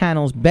into other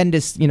panels.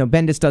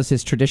 Bendis does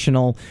his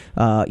traditional,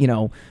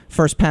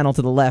 first panel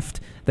to the left.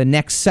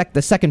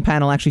 The second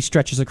panel actually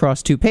stretches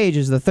across 2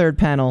 pages. The third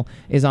panel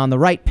is on the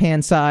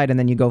right-hand side, and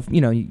then you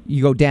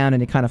go down,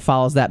 and it kind of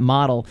follows that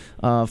model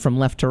from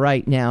left to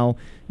right. Now,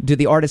 do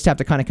the artists have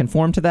to kind of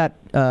conform to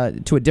that,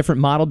 to a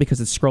different model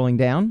because it's scrolling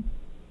down?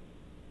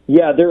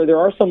 Yeah, there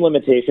are some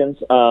limitations.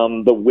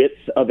 The width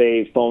of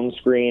a phone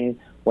screen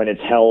when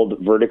it's held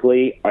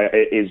vertically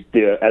is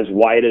as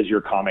wide as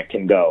your comic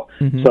can go.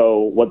 Mm-hmm. So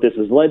what this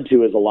has led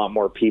to is a lot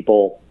more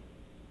people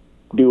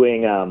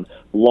doing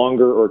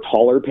longer or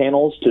taller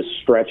panels to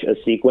stretch a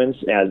sequence,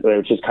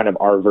 which is kind of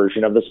our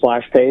version of the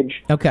splash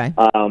page. Okay.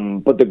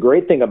 But the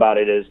great thing about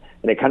it is,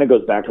 and it kind of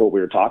goes back to what we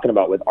were talking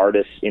about with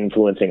artists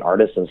influencing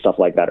artists and stuff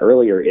like that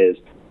earlier, is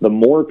the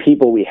more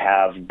people we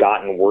have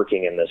gotten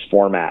working in this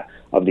format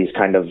of these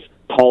kind of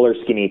taller,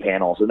 skinny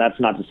panels. And that's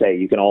not to say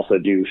you can also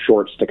do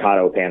short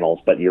staccato panels,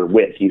 but your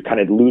width, you kind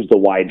of lose the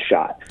wide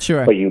shot.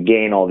 Sure. But you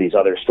gain all these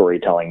other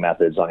storytelling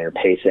methods on your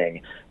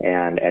pacing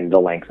and the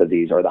length of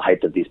these, or the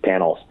height of these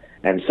panels.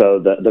 And so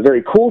the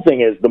very cool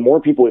thing is, the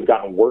more people we've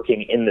gotten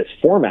working in this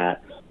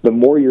format, the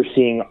more you're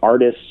seeing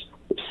artists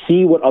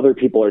see what other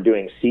people are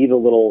doing, see the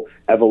little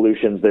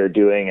evolutions they're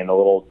doing and the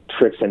little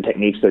tricks and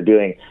techniques they're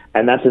doing,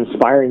 and that's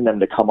inspiring them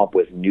to come up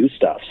with new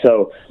stuff.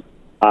 So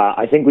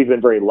I think we've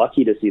been very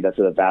lucky to see that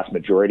for the vast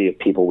majority of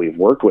people we've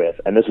worked with,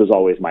 and this was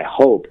always my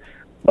hope,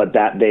 but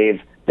that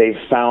they've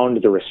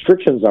found the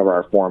restrictions of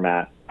our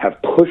format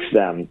have pushed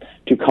them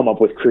to come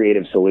up with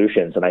creative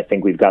solutions. And I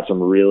think we've got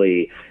some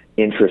really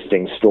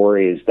interesting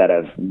stories that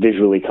have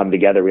visually come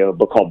together. We have a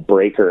book called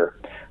Breaker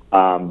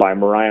by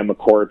Mariah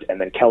McCourt, and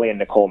then Kelly and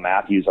Nicole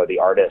Matthews are the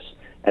artists,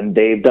 and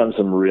they've done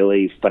some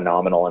really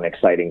phenomenal and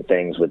exciting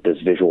things with this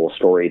visual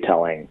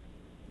storytelling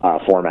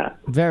format.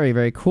 Very,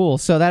 very cool.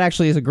 So that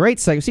actually is a great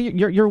segue. See,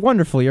 you're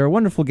wonderful. You're a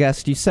wonderful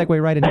guest. You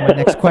segue right into my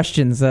next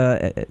questions.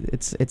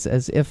 It's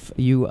as if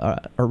you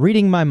are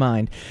reading my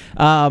mind.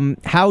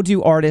 How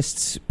do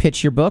artists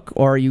pitch your book?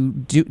 Or are you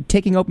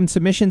taking open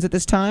submissions at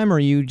this time? Or are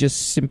you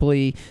just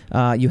simply,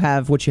 you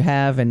have what you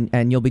have,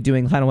 and you'll be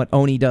doing kind of what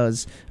Oni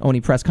does? Oni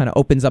Press kind of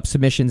opens up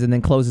submissions and then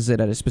closes it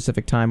at a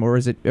specific time. Or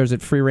is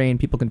it free reign?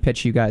 People can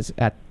pitch you guys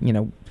at,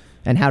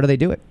 and how do they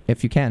do it,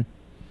 if you can?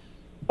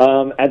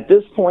 At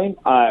this point,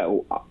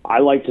 I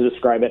like to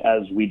describe it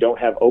as we don't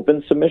have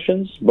open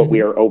submissions, but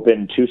we are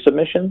open to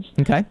submissions.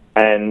 Okay.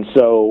 And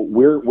so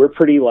we're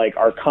pretty, like,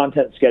 our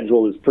content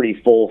schedule is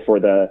pretty full for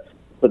the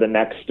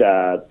next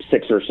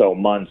 6 or so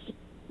months.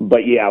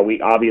 But yeah,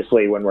 we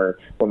obviously, when we're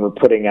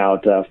putting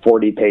out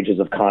 40 pages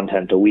of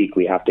content a week,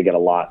 we have to get a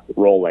lot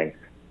rolling.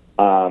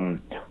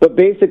 But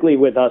basically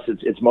with us,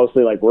 it's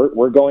mostly like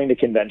we're going to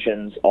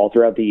conventions all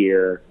throughout the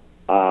year.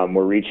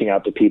 We're reaching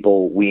out to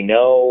people we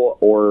know,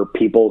 or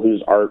people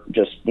whose art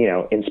just,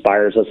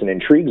 inspires us and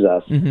intrigues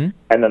us. Mm-hmm.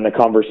 And then the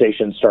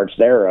conversation starts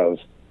there of,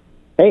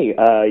 hey,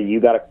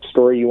 you got a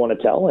story you want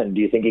to tell, and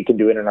do you think you can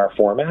do it in our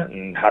format,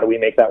 and how do we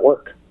make that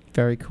work?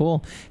 Very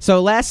cool. So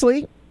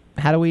lastly,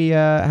 how do we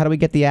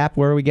get the app?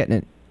 Where are we getting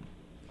it?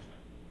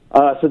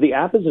 So the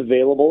app is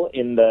available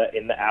in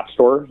the App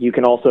Store. You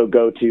can also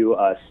go to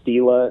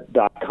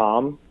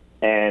Stila.com,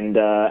 and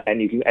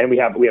we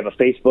have a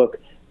Facebook,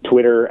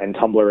 Twitter, and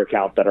Tumblr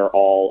account that are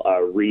all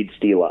Read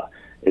Stila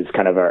is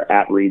kind of our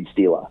at Read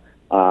Stila.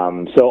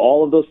 So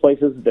all of those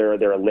places, there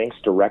are links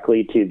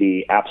directly to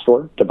the App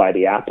Store to buy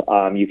the app.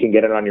 You can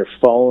get it on your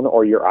phone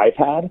or your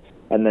iPad,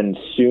 and then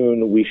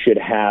soon we should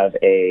have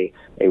a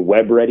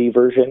web-ready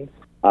version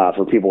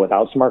for people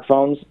without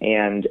smartphones,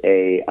 and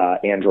a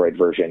Android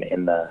version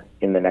in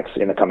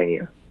the coming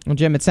year. Well,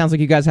 Jim, it sounds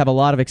like you guys have a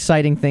lot of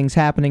exciting things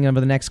happening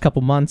over the next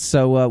couple months,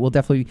 so we'll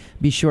definitely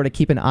be sure to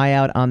keep an eye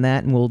out on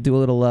that, and we'll do a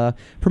little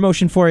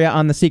promotion for you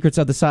on the Secrets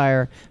of the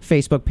Sire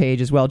Facebook page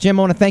as well. Jim,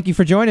 I want to thank you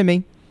for joining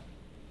me.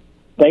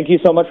 Thank you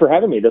so much for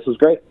having me. This was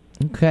great.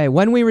 Okay,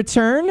 when we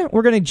return,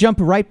 we're going to jump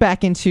right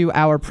back into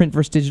our print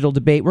versus digital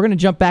debate. We're going to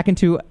jump back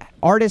into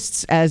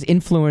artists as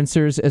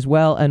influencers as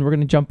well, and we're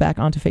going to jump back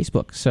onto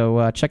Facebook.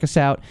 So check us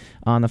out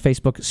on the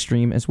Facebook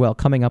stream as well,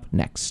 coming up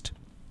next.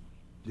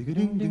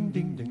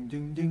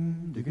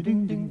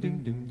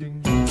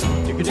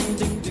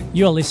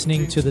 You're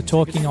listening to the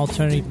Talking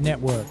Alternative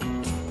Network.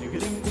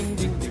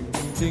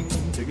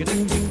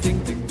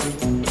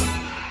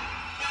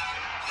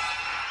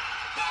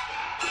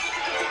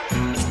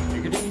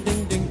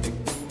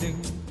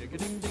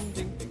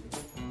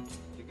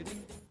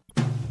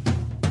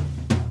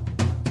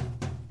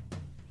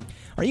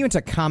 Are you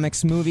into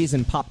comics, movies,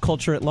 and pop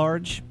culture at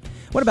large?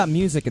 What about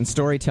music and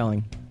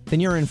storytelling? Then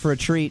you're in for a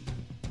treat.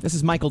 This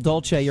is Michael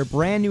Dolce, your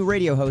brand new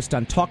radio host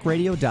on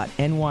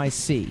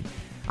talkradio.nyc.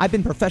 I've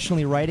been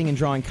professionally writing and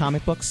drawing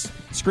comic books,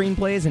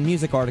 screenplays, and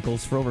music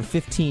articles for over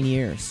 15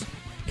 years.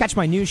 Catch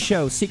my new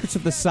show, Secrets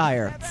of the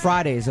Sire,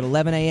 Fridays at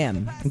 11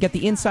 a.m., and get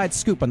the inside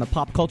scoop on the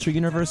pop culture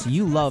universe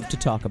you love to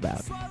talk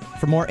about.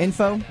 For more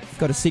info,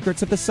 go to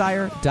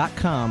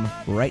secretsofthesire.com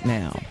right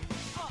now.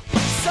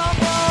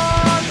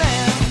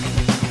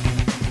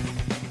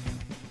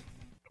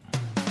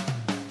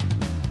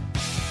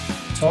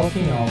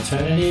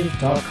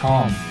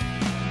 TalkingAlternative.com.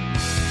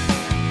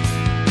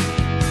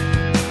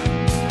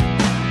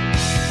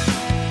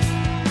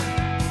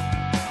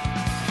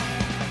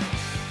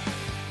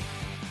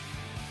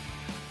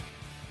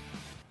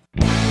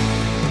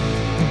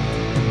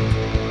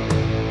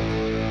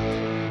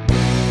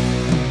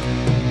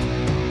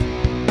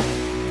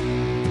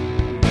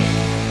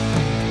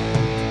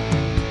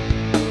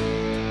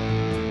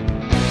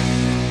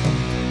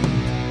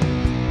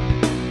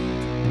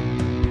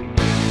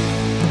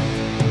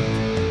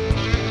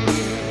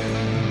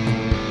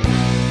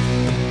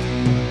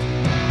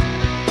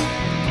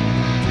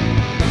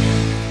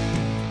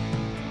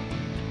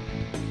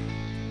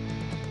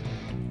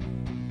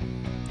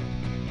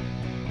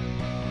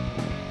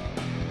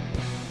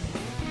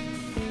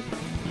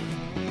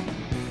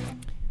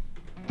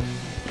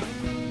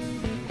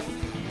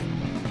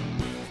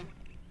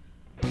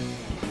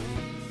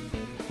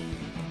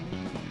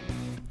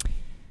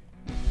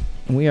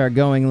 We are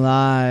going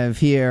live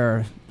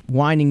here,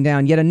 winding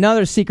down yet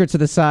another Secrets of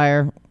the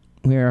Sire.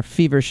 We are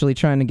feverishly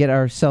trying to get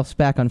ourselves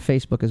back on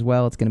Facebook as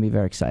well. It's going to be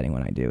very exciting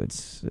when I do.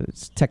 It's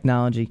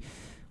technology.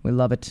 We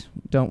love it,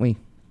 don't we?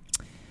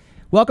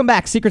 Welcome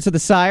back, Secrets of the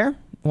Sire.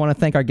 I want to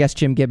thank our guest,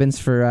 Jim Gibbons,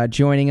 for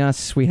joining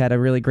us. We had a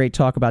really great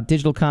talk about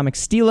digital comics,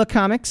 Stela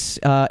Comics.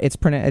 It's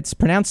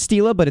pronounced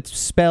Stela, but it's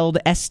spelled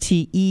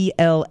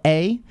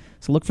Stela.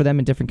 So look for them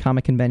in different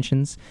comic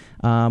conventions.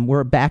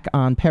 We're back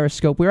on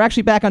Periscope. We're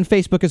actually back on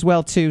Facebook as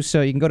well, too.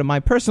 So you can go to my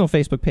personal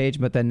Facebook page,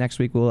 but then next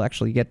week we'll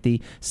actually get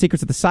the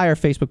Secrets of the Sire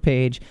Facebook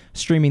page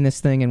streaming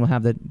this thing, and we'll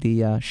have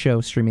the show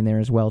streaming there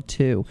as well,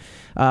 too.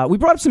 We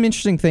brought up some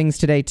interesting things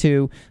today,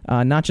 too,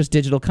 not just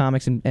digital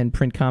comics and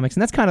print comics.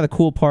 And that's kind of the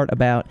cool part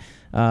about,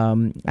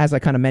 as I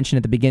kind of mentioned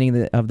at the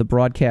beginning of the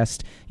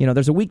broadcast,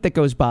 there's a week that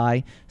goes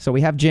by. So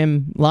we have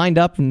Jim lined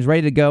up and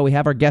ready to go. We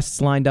have our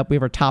guests lined up. We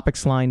have our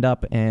topics lined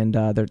up, and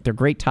they're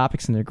great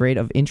topics and they're great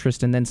of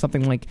interest. And then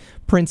something like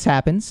Prince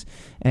happens,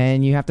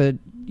 and you have to,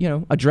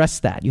 address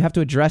that. You have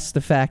to address the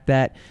fact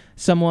that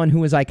someone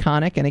who is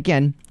iconic, and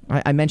again,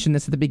 I mentioned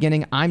this at the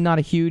beginning, I'm not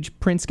a huge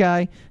Prince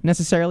guy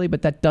necessarily,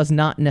 but that does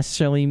not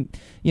necessarily,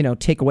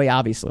 take away,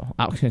 obviously.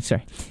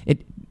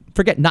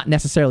 Forget not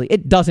necessarily.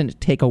 It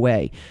doesn't take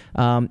away.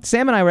 Sam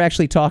and I were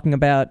actually talking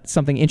about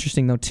something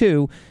interesting, though,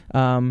 too.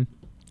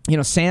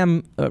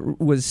 Sam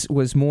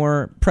was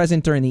more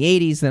present during the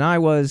 80s than I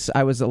was.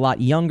 I was a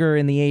lot younger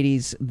in the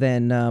 80s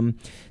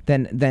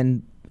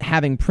than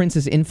having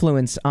Prince's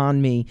influence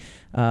on me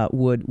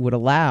would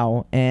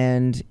allow.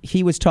 And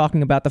he was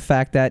talking about the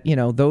fact that,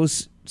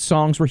 those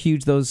songs were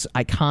huge. Those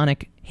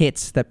iconic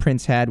hits that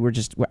Prince had were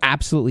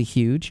absolutely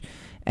huge.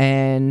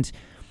 And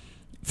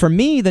for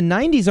me, the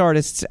 90s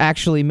artists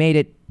actually made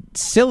it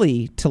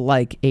silly to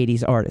like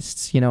 80s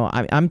artists.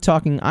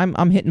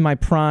 I'm hitting my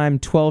prime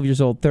 12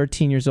 years old,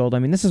 13 years old. I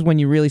mean, this is when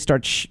you really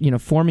start,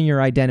 forming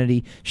your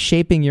identity,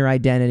 shaping your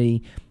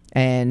identity.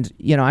 And,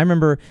 I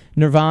remember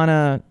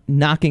Nirvana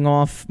knocking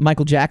off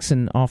Michael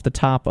Jackson off the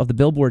top of the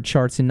Billboard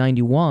charts in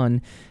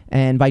 91.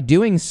 And by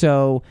doing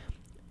so,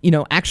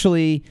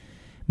 actually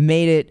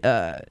made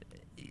it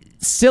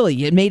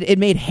silly. It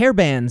made hair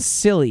bands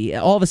silly.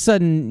 All of a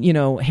sudden,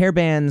 hair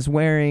bands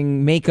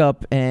wearing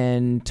makeup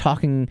and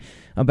talking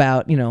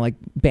about, like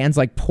bands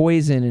like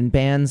Poison and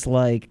bands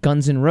like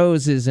Guns N'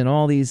 Roses and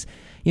all these,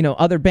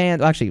 other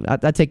bands. Actually,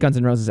 I'd take Guns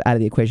N' Roses out of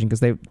the equation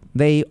because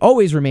they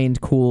always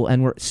remained cool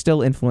and were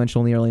still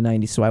influential in the early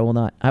 90s. So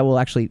I will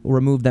actually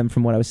remove them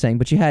from what I was saying.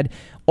 But you had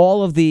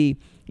all of the,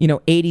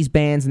 80s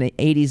bands and the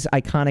 80s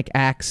iconic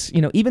acts.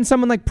 Even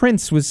someone like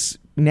Prince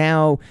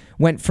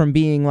went from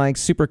being like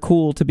super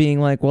cool to being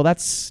like, well,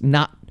 that's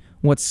not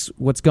what's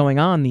going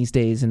on these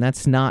days, and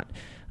that's not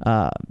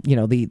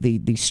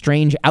the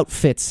strange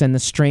outfits and the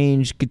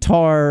strange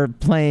guitar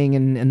playing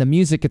and the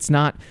music. It's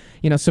not,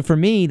 so for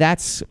me,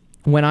 that's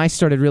when I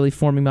started really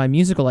forming my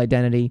musical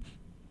identity.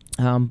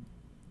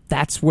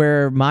 That's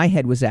where my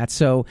head was at.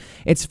 So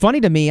it's funny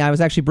to me, I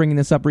was actually bringing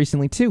this up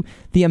recently too,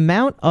 the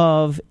amount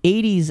of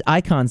 80s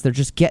icons, they're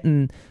just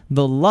getting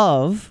the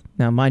love.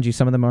 Now, mind you,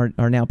 some of them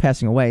are now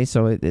passing away,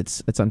 so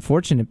it's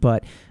unfortunate.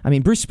 But, I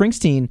mean, Bruce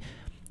Springsteen,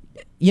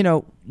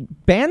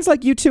 bands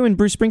like U2 and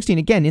Bruce Springsteen,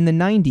 again, in the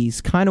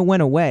 90s, kind of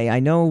went away. I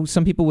know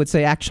some people would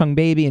say Ack Chung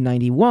Baby in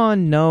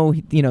 91. No,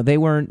 they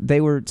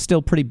were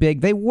still pretty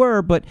big. They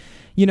were, but,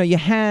 you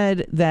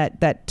had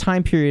that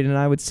time period, and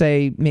I would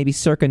say maybe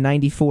circa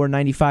 94,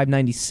 95,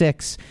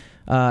 96.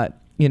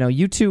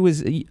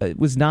 U2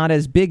 was not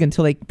as big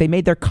until they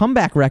made their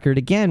comeback record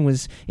again,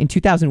 was in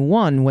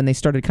 2001 when they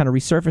started kind of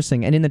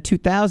resurfacing. And in the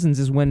 2000s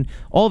is when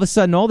all of a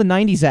sudden all the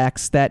 90s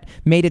acts that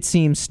made it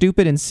seem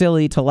stupid and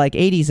silly to like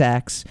 80s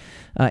acts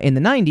in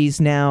the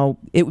 90s, now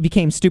it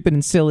became stupid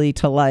and silly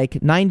to like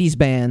 90s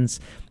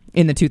bands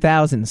in the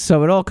 2000s.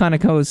 So it all kind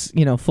of goes,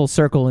 full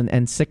circle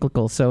and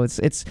cyclical. So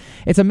it's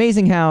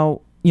amazing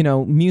how,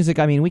 music,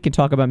 I mean, we can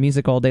talk about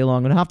music all day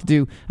long.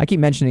 I keep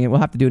mentioning it, we'll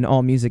have to do an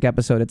all music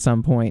episode at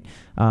some point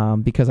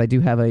because I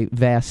do have a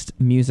vast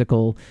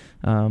musical,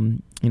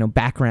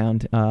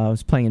 background. I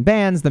was playing in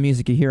bands. The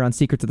music you hear on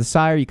Secrets of the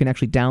Sire, you can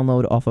actually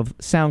download off of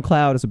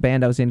SoundCloud. As a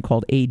band I was in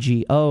called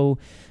AGO,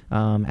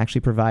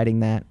 actually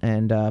providing that.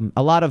 And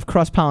a lot of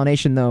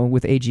cross-pollination, though,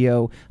 with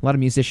AGO, a lot of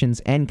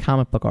musicians and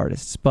comic book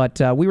artists. But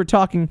we were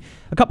talking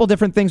a couple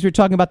different things. We were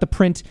talking about the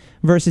print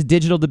versus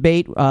digital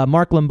debate.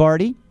 Mark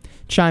Lombardi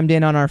chimed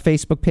in on our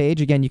Facebook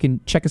page. Again, you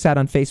can check us out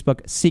on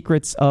Facebook,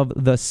 Secrets of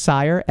the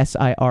Sire,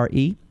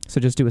 SIRE.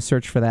 So just do a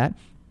search for that.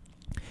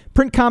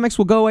 Print comics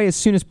will go away as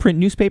soon as print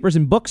newspapers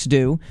and books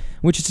do,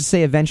 which is to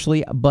say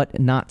eventually, but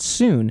not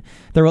soon.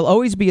 There will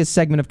always be a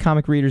segment of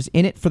comic readers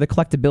in it for the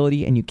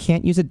collectability, and you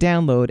can't use a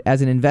download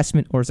as an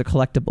investment or as a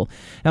collectible.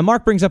 Now,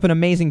 Mark brings up an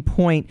amazing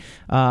point,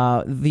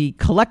 the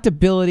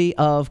collectability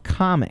of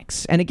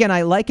comics. And again,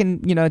 I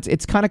liken,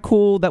 it's kind of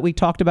cool that we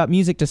talked about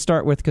music to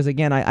start with, because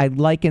again, I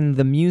liken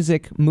the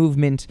music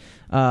movement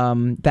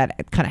that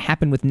kind of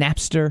happened with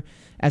Napster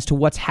as to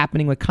what's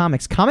happening with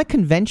comics. Comic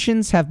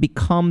conventions have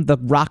become the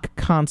rock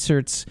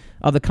concerts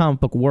of the comic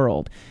book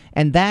world.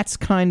 And that's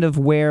kind of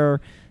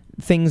where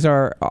things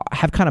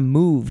have kind of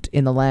moved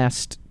in the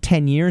last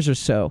 10 years or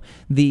so.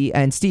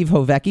 And Steve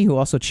Hovecki, who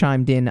also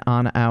chimed in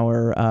on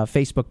our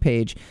Facebook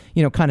page,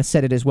 kind of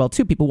said it as well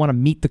too. People want to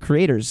meet the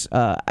creators.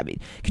 I mean,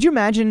 could you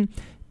imagine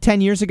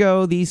 10 years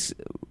ago these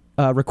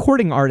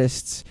recording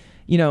artists,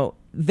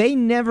 they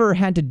never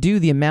had to do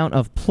the amount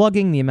of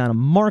plugging, the amount of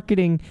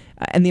marketing,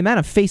 and the amount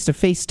of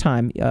face-to-face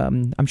time.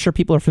 I'm sure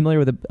people are familiar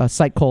with a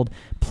site called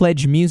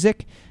Pledge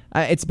Music.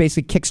 It's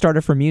basically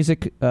Kickstarter for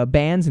music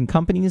bands and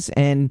companies.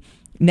 And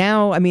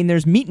now, I mean,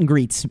 there's meet and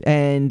greets.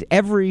 And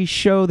every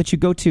show that you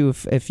go to,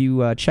 if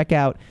you check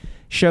out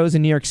shows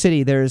in New York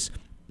City, there's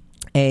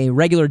a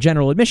regular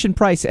general admission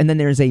price, and then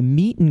there's a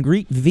meet and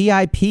greet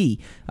VIP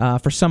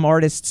for some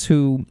artists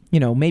who,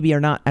 maybe are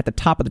not at the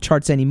top of the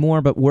charts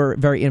anymore, but were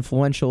very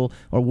influential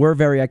or were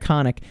very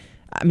iconic.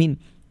 I mean,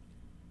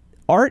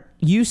 art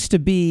used to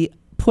be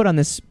put on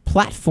this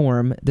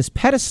platform, this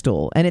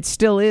pedestal, and it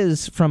still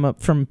is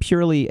from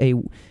purely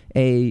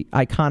a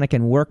iconic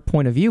and work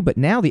point of view, but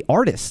now the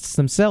artists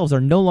themselves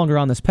are no longer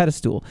on this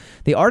pedestal.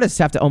 The artists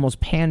have to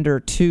almost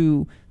pander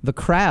to the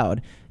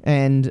crowd.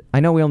 And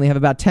I know we only have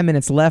about 10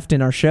 minutes left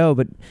in our show,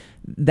 but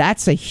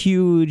that's a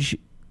huge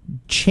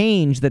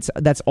change that's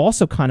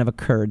also kind of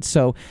occurred.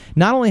 So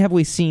not only have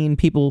we seen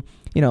people,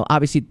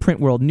 obviously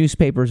print world,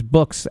 newspapers,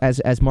 books,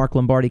 as Mark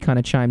Lombardi kind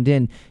of chimed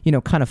in,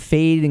 kind of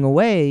fading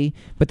away,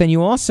 but then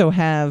you also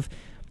have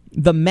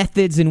the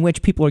methods in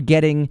which people are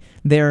getting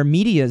their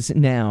medias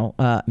now,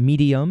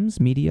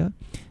 media.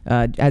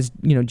 As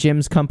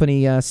Jim's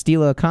company,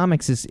 Stila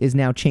Comics, is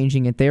now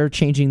changing it. They're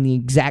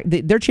changing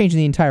they're changing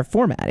the entire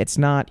format. It's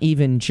not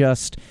even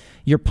just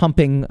you're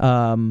pumping,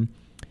 a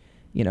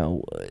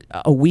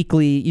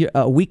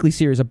weekly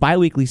series, a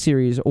bi-weekly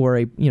series, or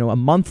a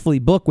monthly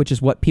book, which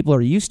is what people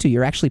are used to.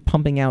 You're actually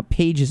pumping out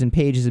pages and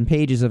pages and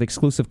pages of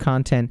exclusive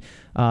content,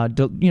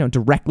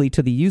 directly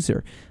to the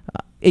user.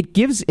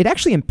 It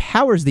actually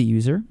empowers the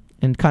user,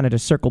 and kind of to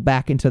circle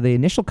back into the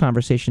initial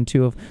conversation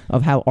too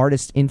of how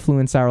artists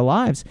influence our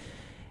lives.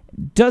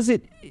 Does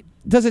it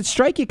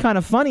strike you kind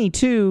of funny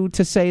too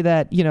to say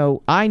that,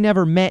 I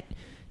never met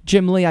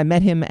Jim Lee? I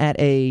met him at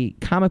a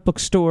comic book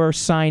store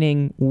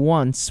signing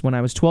once when I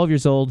was 12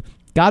 years old.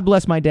 God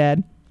bless my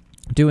dad,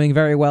 doing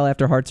very well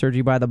after heart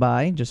surgery, by the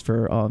by, just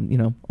for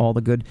all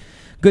the good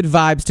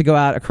vibes to go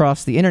out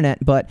across the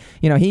internet. But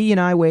he and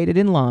I waited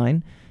in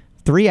line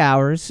 3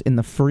 hours in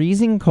the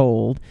freezing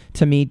cold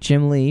to meet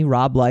Jim Lee,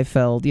 Rob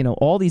Liefeld,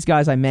 all these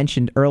guys I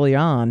mentioned early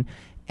on,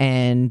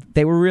 and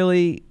they were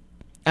really,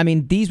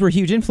 these were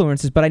huge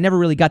influences, but I never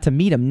really got to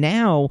meet them.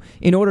 Now,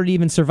 in order to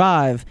even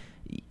survive,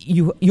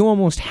 you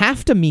almost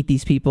have to meet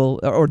these people,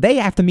 or they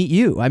have to meet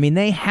you.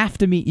 They have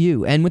to meet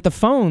you. And with the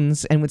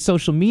phones and with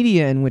social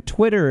media and with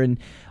Twitter and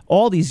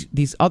all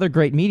these other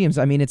great mediums,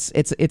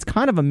 it's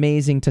kind of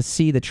amazing to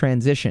see the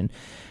transition.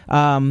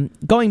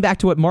 Going back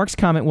to what Mark's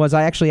comment was,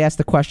 I actually asked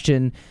the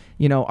question,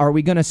 are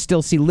we going to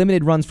still see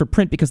limited runs for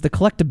print? Because the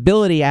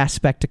collectability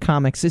aspect to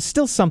comics is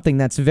still something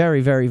that's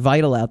very, very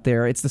vital out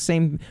there. It's the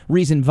same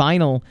reason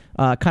vinyl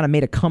kind of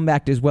made a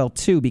comeback as well,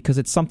 too, because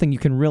it's something you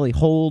can really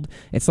hold.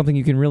 It's something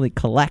you can really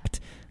collect.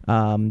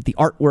 The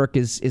artwork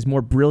is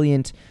more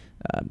brilliant.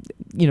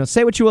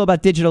 Say what you will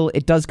about digital,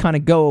 it does kind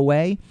of go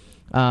away.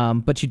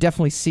 But you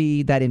definitely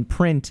see that in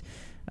print.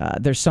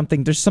 There's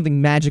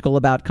something magical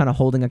about kind of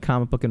holding a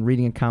comic book and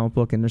reading a comic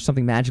book, and there's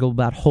something magical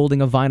about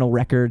holding a vinyl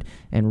record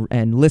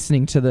and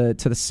listening to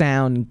the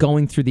sound and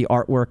going through the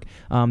artwork.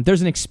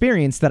 There's an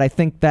experience that I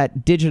think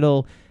that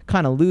digital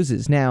kind of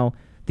loses. Now,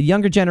 the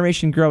younger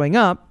generation growing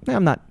up,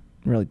 I'm not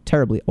really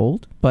terribly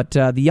old, but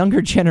the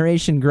younger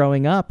generation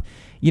growing up,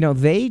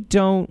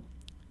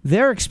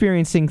 they're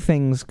experiencing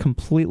things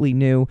completely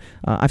new.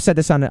 I've said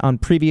this on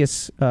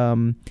previous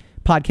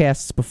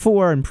podcasts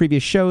before and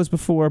previous shows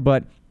before,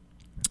 but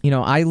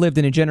I grew up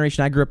in a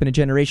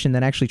generation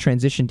that actually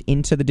transitioned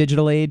into the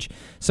digital age.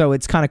 So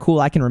it's kind of cool.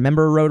 I can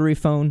remember a rotary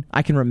phone.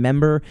 I can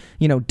remember,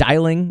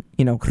 dialing,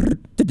 you can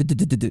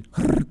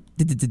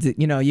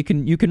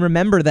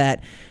remember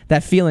that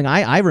feeling.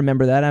 I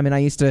remember that. I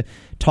used to,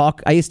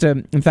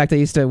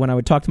 when I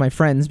would talk to my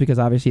friends, because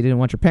obviously you didn't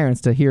want your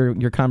parents to hear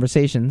your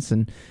conversations,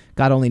 and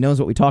God only knows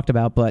what we talked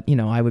about, but,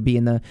 I would be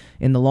in the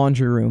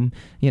laundry room,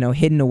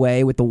 hidden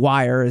away with the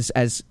wire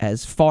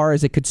as far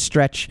as it could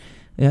stretch,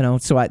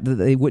 so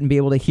they wouldn't be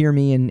able to hear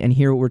me and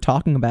hear what we're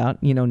talking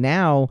about.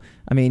 Now,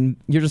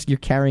 you're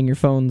carrying your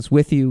phones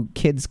with you.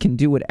 Kids can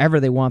do whatever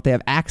they want. They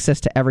have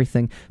access to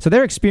everything. So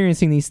they're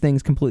experiencing these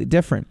things completely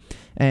different.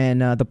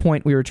 And the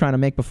point we were trying to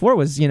make before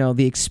was,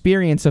 the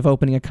experience of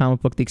opening a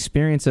comic book, the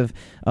experience of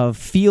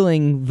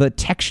feeling the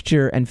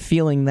texture and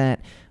feeling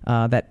that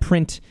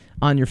print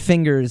on your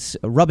fingers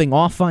rubbing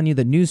off on you,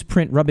 the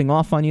newsprint rubbing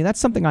off on you.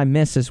 That's something I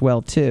miss as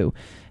well, too.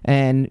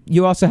 And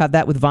you also have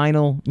that with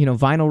vinyl,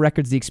 vinyl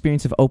records, the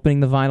experience of opening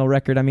the vinyl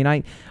record.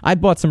 I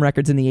bought some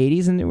records in the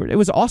 80s, and it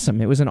was awesome.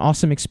 It was an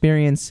awesome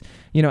experience,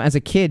 as a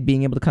kid,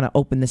 being able to kind of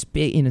open this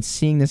big,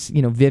 seeing this,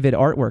 vivid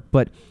artwork.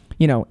 But,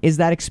 is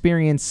that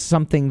experience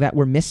something that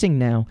we're missing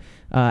now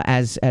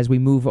as we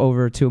move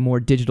over to a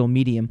more digital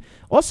medium?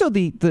 Also,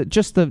 the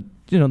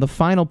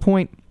final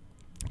point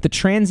the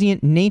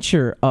transient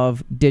nature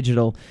of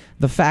digital,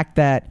 the fact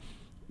that,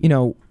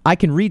 I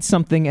can read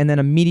something and then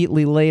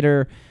immediately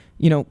later,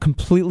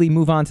 completely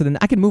move on to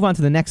I can move on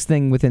to the next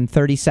thing within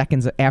 30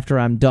 seconds after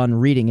I'm done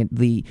reading it.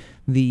 The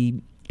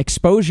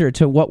exposure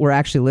to what we're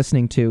actually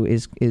listening to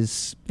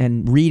is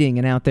and reading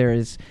and out there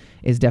is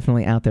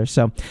definitely out there.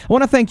 So I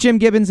want to thank Jim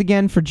Gibbons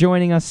again for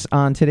joining us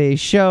on today's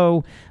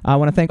show. I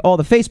want to thank all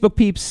the Facebook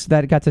peeps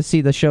that got to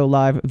see the show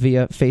live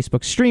via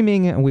Facebook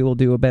streaming, and we will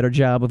do a better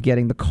job of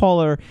getting the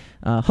caller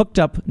hooked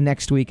up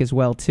next week as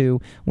well, too.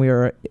 We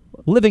are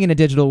living in a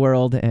digital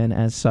world, and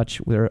as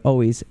such, we're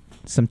always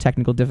some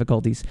technical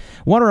difficulties.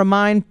 Want to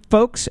remind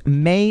folks,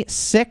 May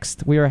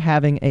 6th, we are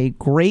having a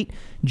great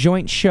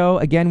joint show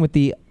again with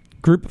the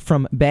group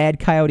from Bad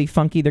Coyote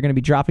Funky. They're going to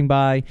be dropping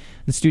by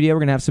the studio.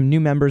 We're going to have some new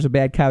members of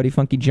Bad Coyote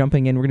Funky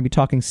jumping in. We're going to be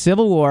talking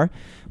Civil War,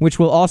 which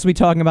we'll also be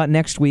talking about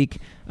next week.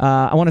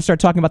 I want to start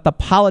talking about the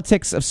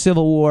politics of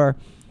Civil War,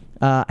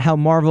 how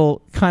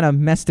Marvel kind of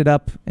messed it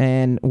up,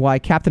 and why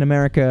Captain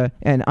America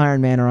and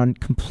Iron Man are on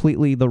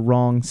completely the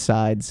wrong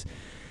sides.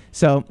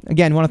 So,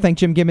 again, I want to thank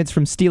Jim Gibbons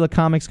from Stila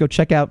Comics. Go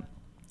check out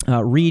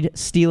Read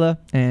Stila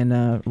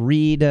and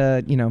read,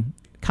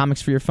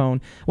 comics for your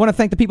phone. I want to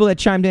thank the people that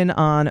chimed in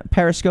on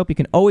Periscope. You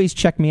can always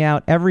check me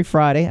out every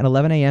Friday at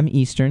 11 a.m.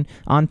 Eastern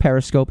on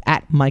Periscope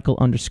at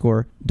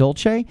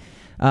Michael_Dolce.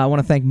 I want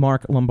to thank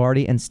Mark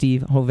Lombardi and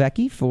Steve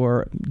Hovecki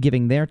for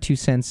giving their 2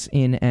 cents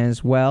in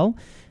as well.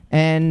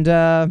 And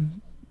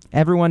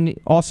everyone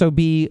also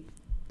be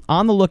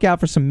on the lookout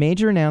for some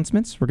major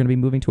announcements. We're going to be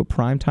moving to a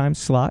primetime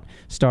slot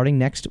starting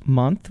next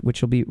month,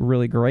 which will be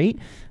really great.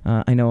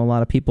 I know a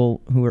lot of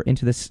people who are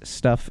into this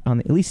stuff,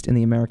 at least in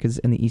the Americas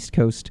and the East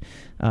Coast,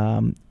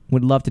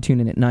 would love to tune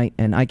in at night,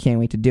 and I can't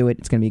wait to do it.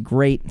 It's going to be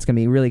great. It's going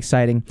to be really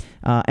exciting.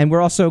 And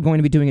we're also going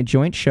to be doing a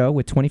joint show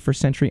with 21st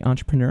Century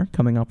Entrepreneur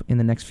coming up in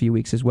the next few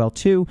weeks as well,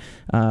 too.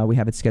 We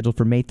have it scheduled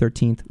for May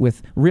 13th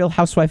with Real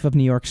Housewife of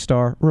New York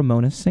star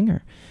Ramona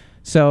Singer.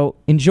 So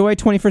enjoy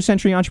 21st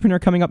Century Entrepreneur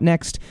coming up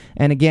next.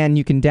 And again,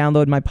 you can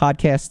download my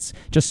podcasts.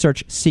 Just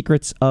search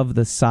Secrets of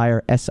the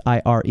Sire,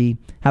 S-I-R-E.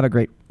 Have a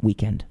great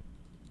weekend.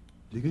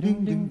 You're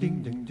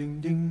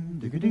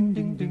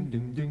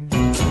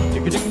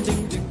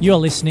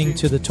listening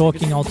to the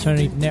Talking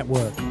Alternative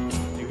Network.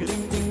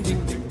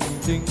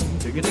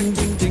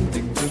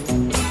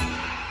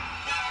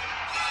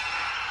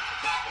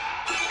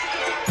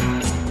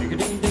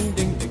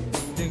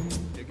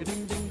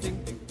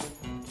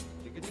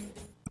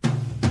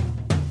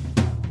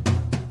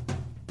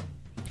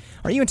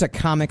 Are you into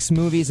comics,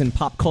 movies, and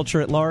pop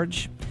culture at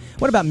large?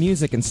 What about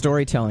music and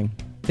storytelling?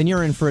 Then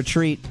you're in for a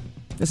treat.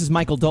 This is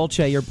Michael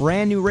Dolce, your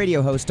brand new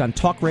radio host on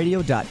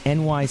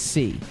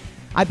talkradio.nyc.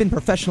 I've been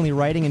professionally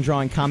writing and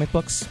drawing comic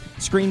books,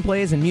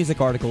 screenplays, and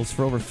music articles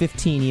for over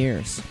 15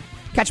 years.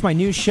 Catch my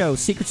new show,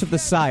 Secrets of the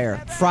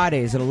Sire,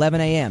 Fridays at 11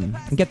 a.m.,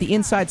 and get the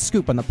inside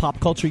scoop on the pop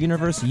culture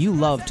universe you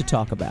love to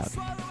talk about.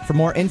 For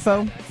more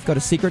info, go to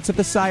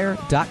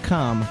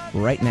secretsofthesire.com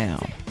right now.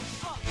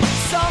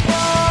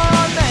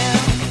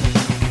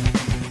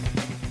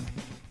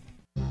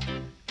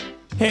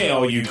 Hey,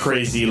 all you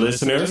crazy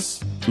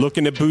listeners.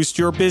 Looking to boost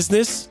your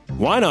business?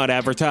 Why not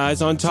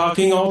advertise on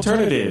Talking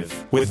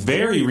Alternative with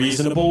very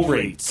reasonable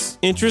rates?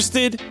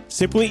 Interested?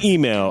 Simply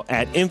email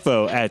at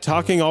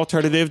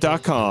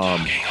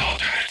info@talkingalternative.com.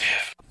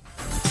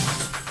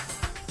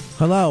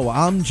 Hello,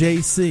 I'm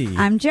JC.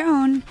 I'm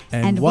Joan.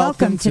 And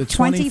welcome to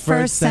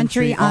 21st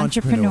Century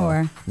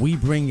Entrepreneur. We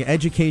bring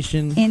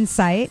education,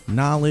 insight,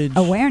 knowledge,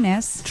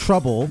 awareness,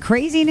 trouble,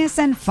 craziness,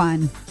 and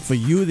fun for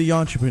you, the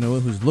entrepreneur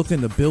who's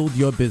looking to build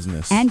your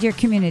business and your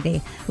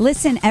community.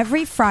 Listen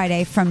every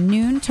Friday from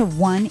noon to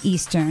 1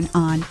 Eastern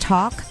on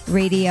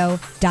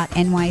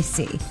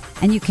talkradio.nyc.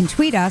 And you can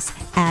tweet us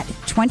at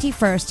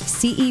 21st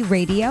CE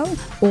Radio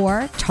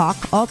or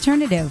Talk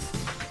Alternative.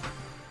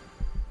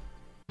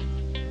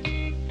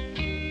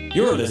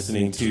 You're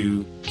listening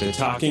to the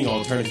Talking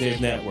Alternative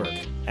Network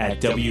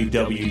at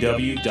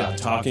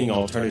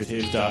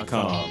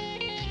www.talkingalternative.com.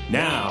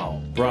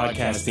 Now,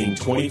 broadcasting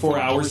 24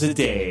 hours a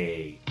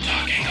day.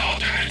 Talking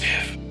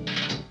Alternative.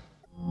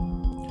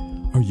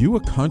 Are you a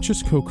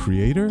conscious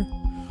co-creator?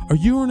 Are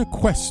you on a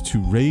quest to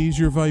raise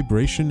your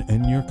vibration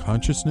and your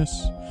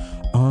consciousness?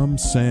 I'm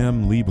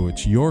Sam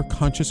Leibowitz, your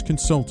conscious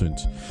consultant,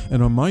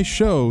 and on my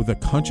show, The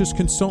Conscious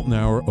Consultant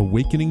Hour,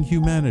 Awakening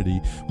Humanity,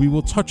 we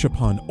will touch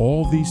upon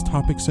all these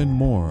topics and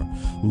more.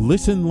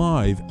 Listen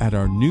live at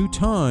our new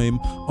time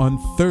on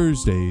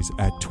Thursdays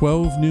at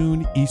 12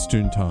 noon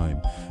Eastern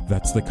Time.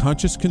 That's The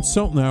Conscious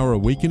Consultant Hour,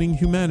 Awakening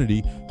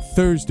Humanity,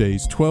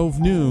 Thursdays 12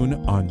 noon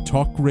on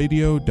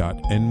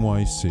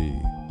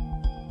talkradio.nyc.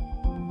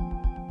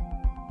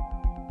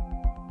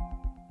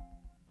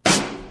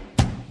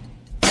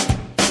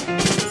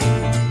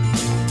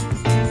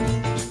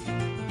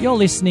 You're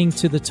listening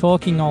to the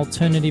Talking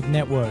Alternative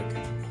Network.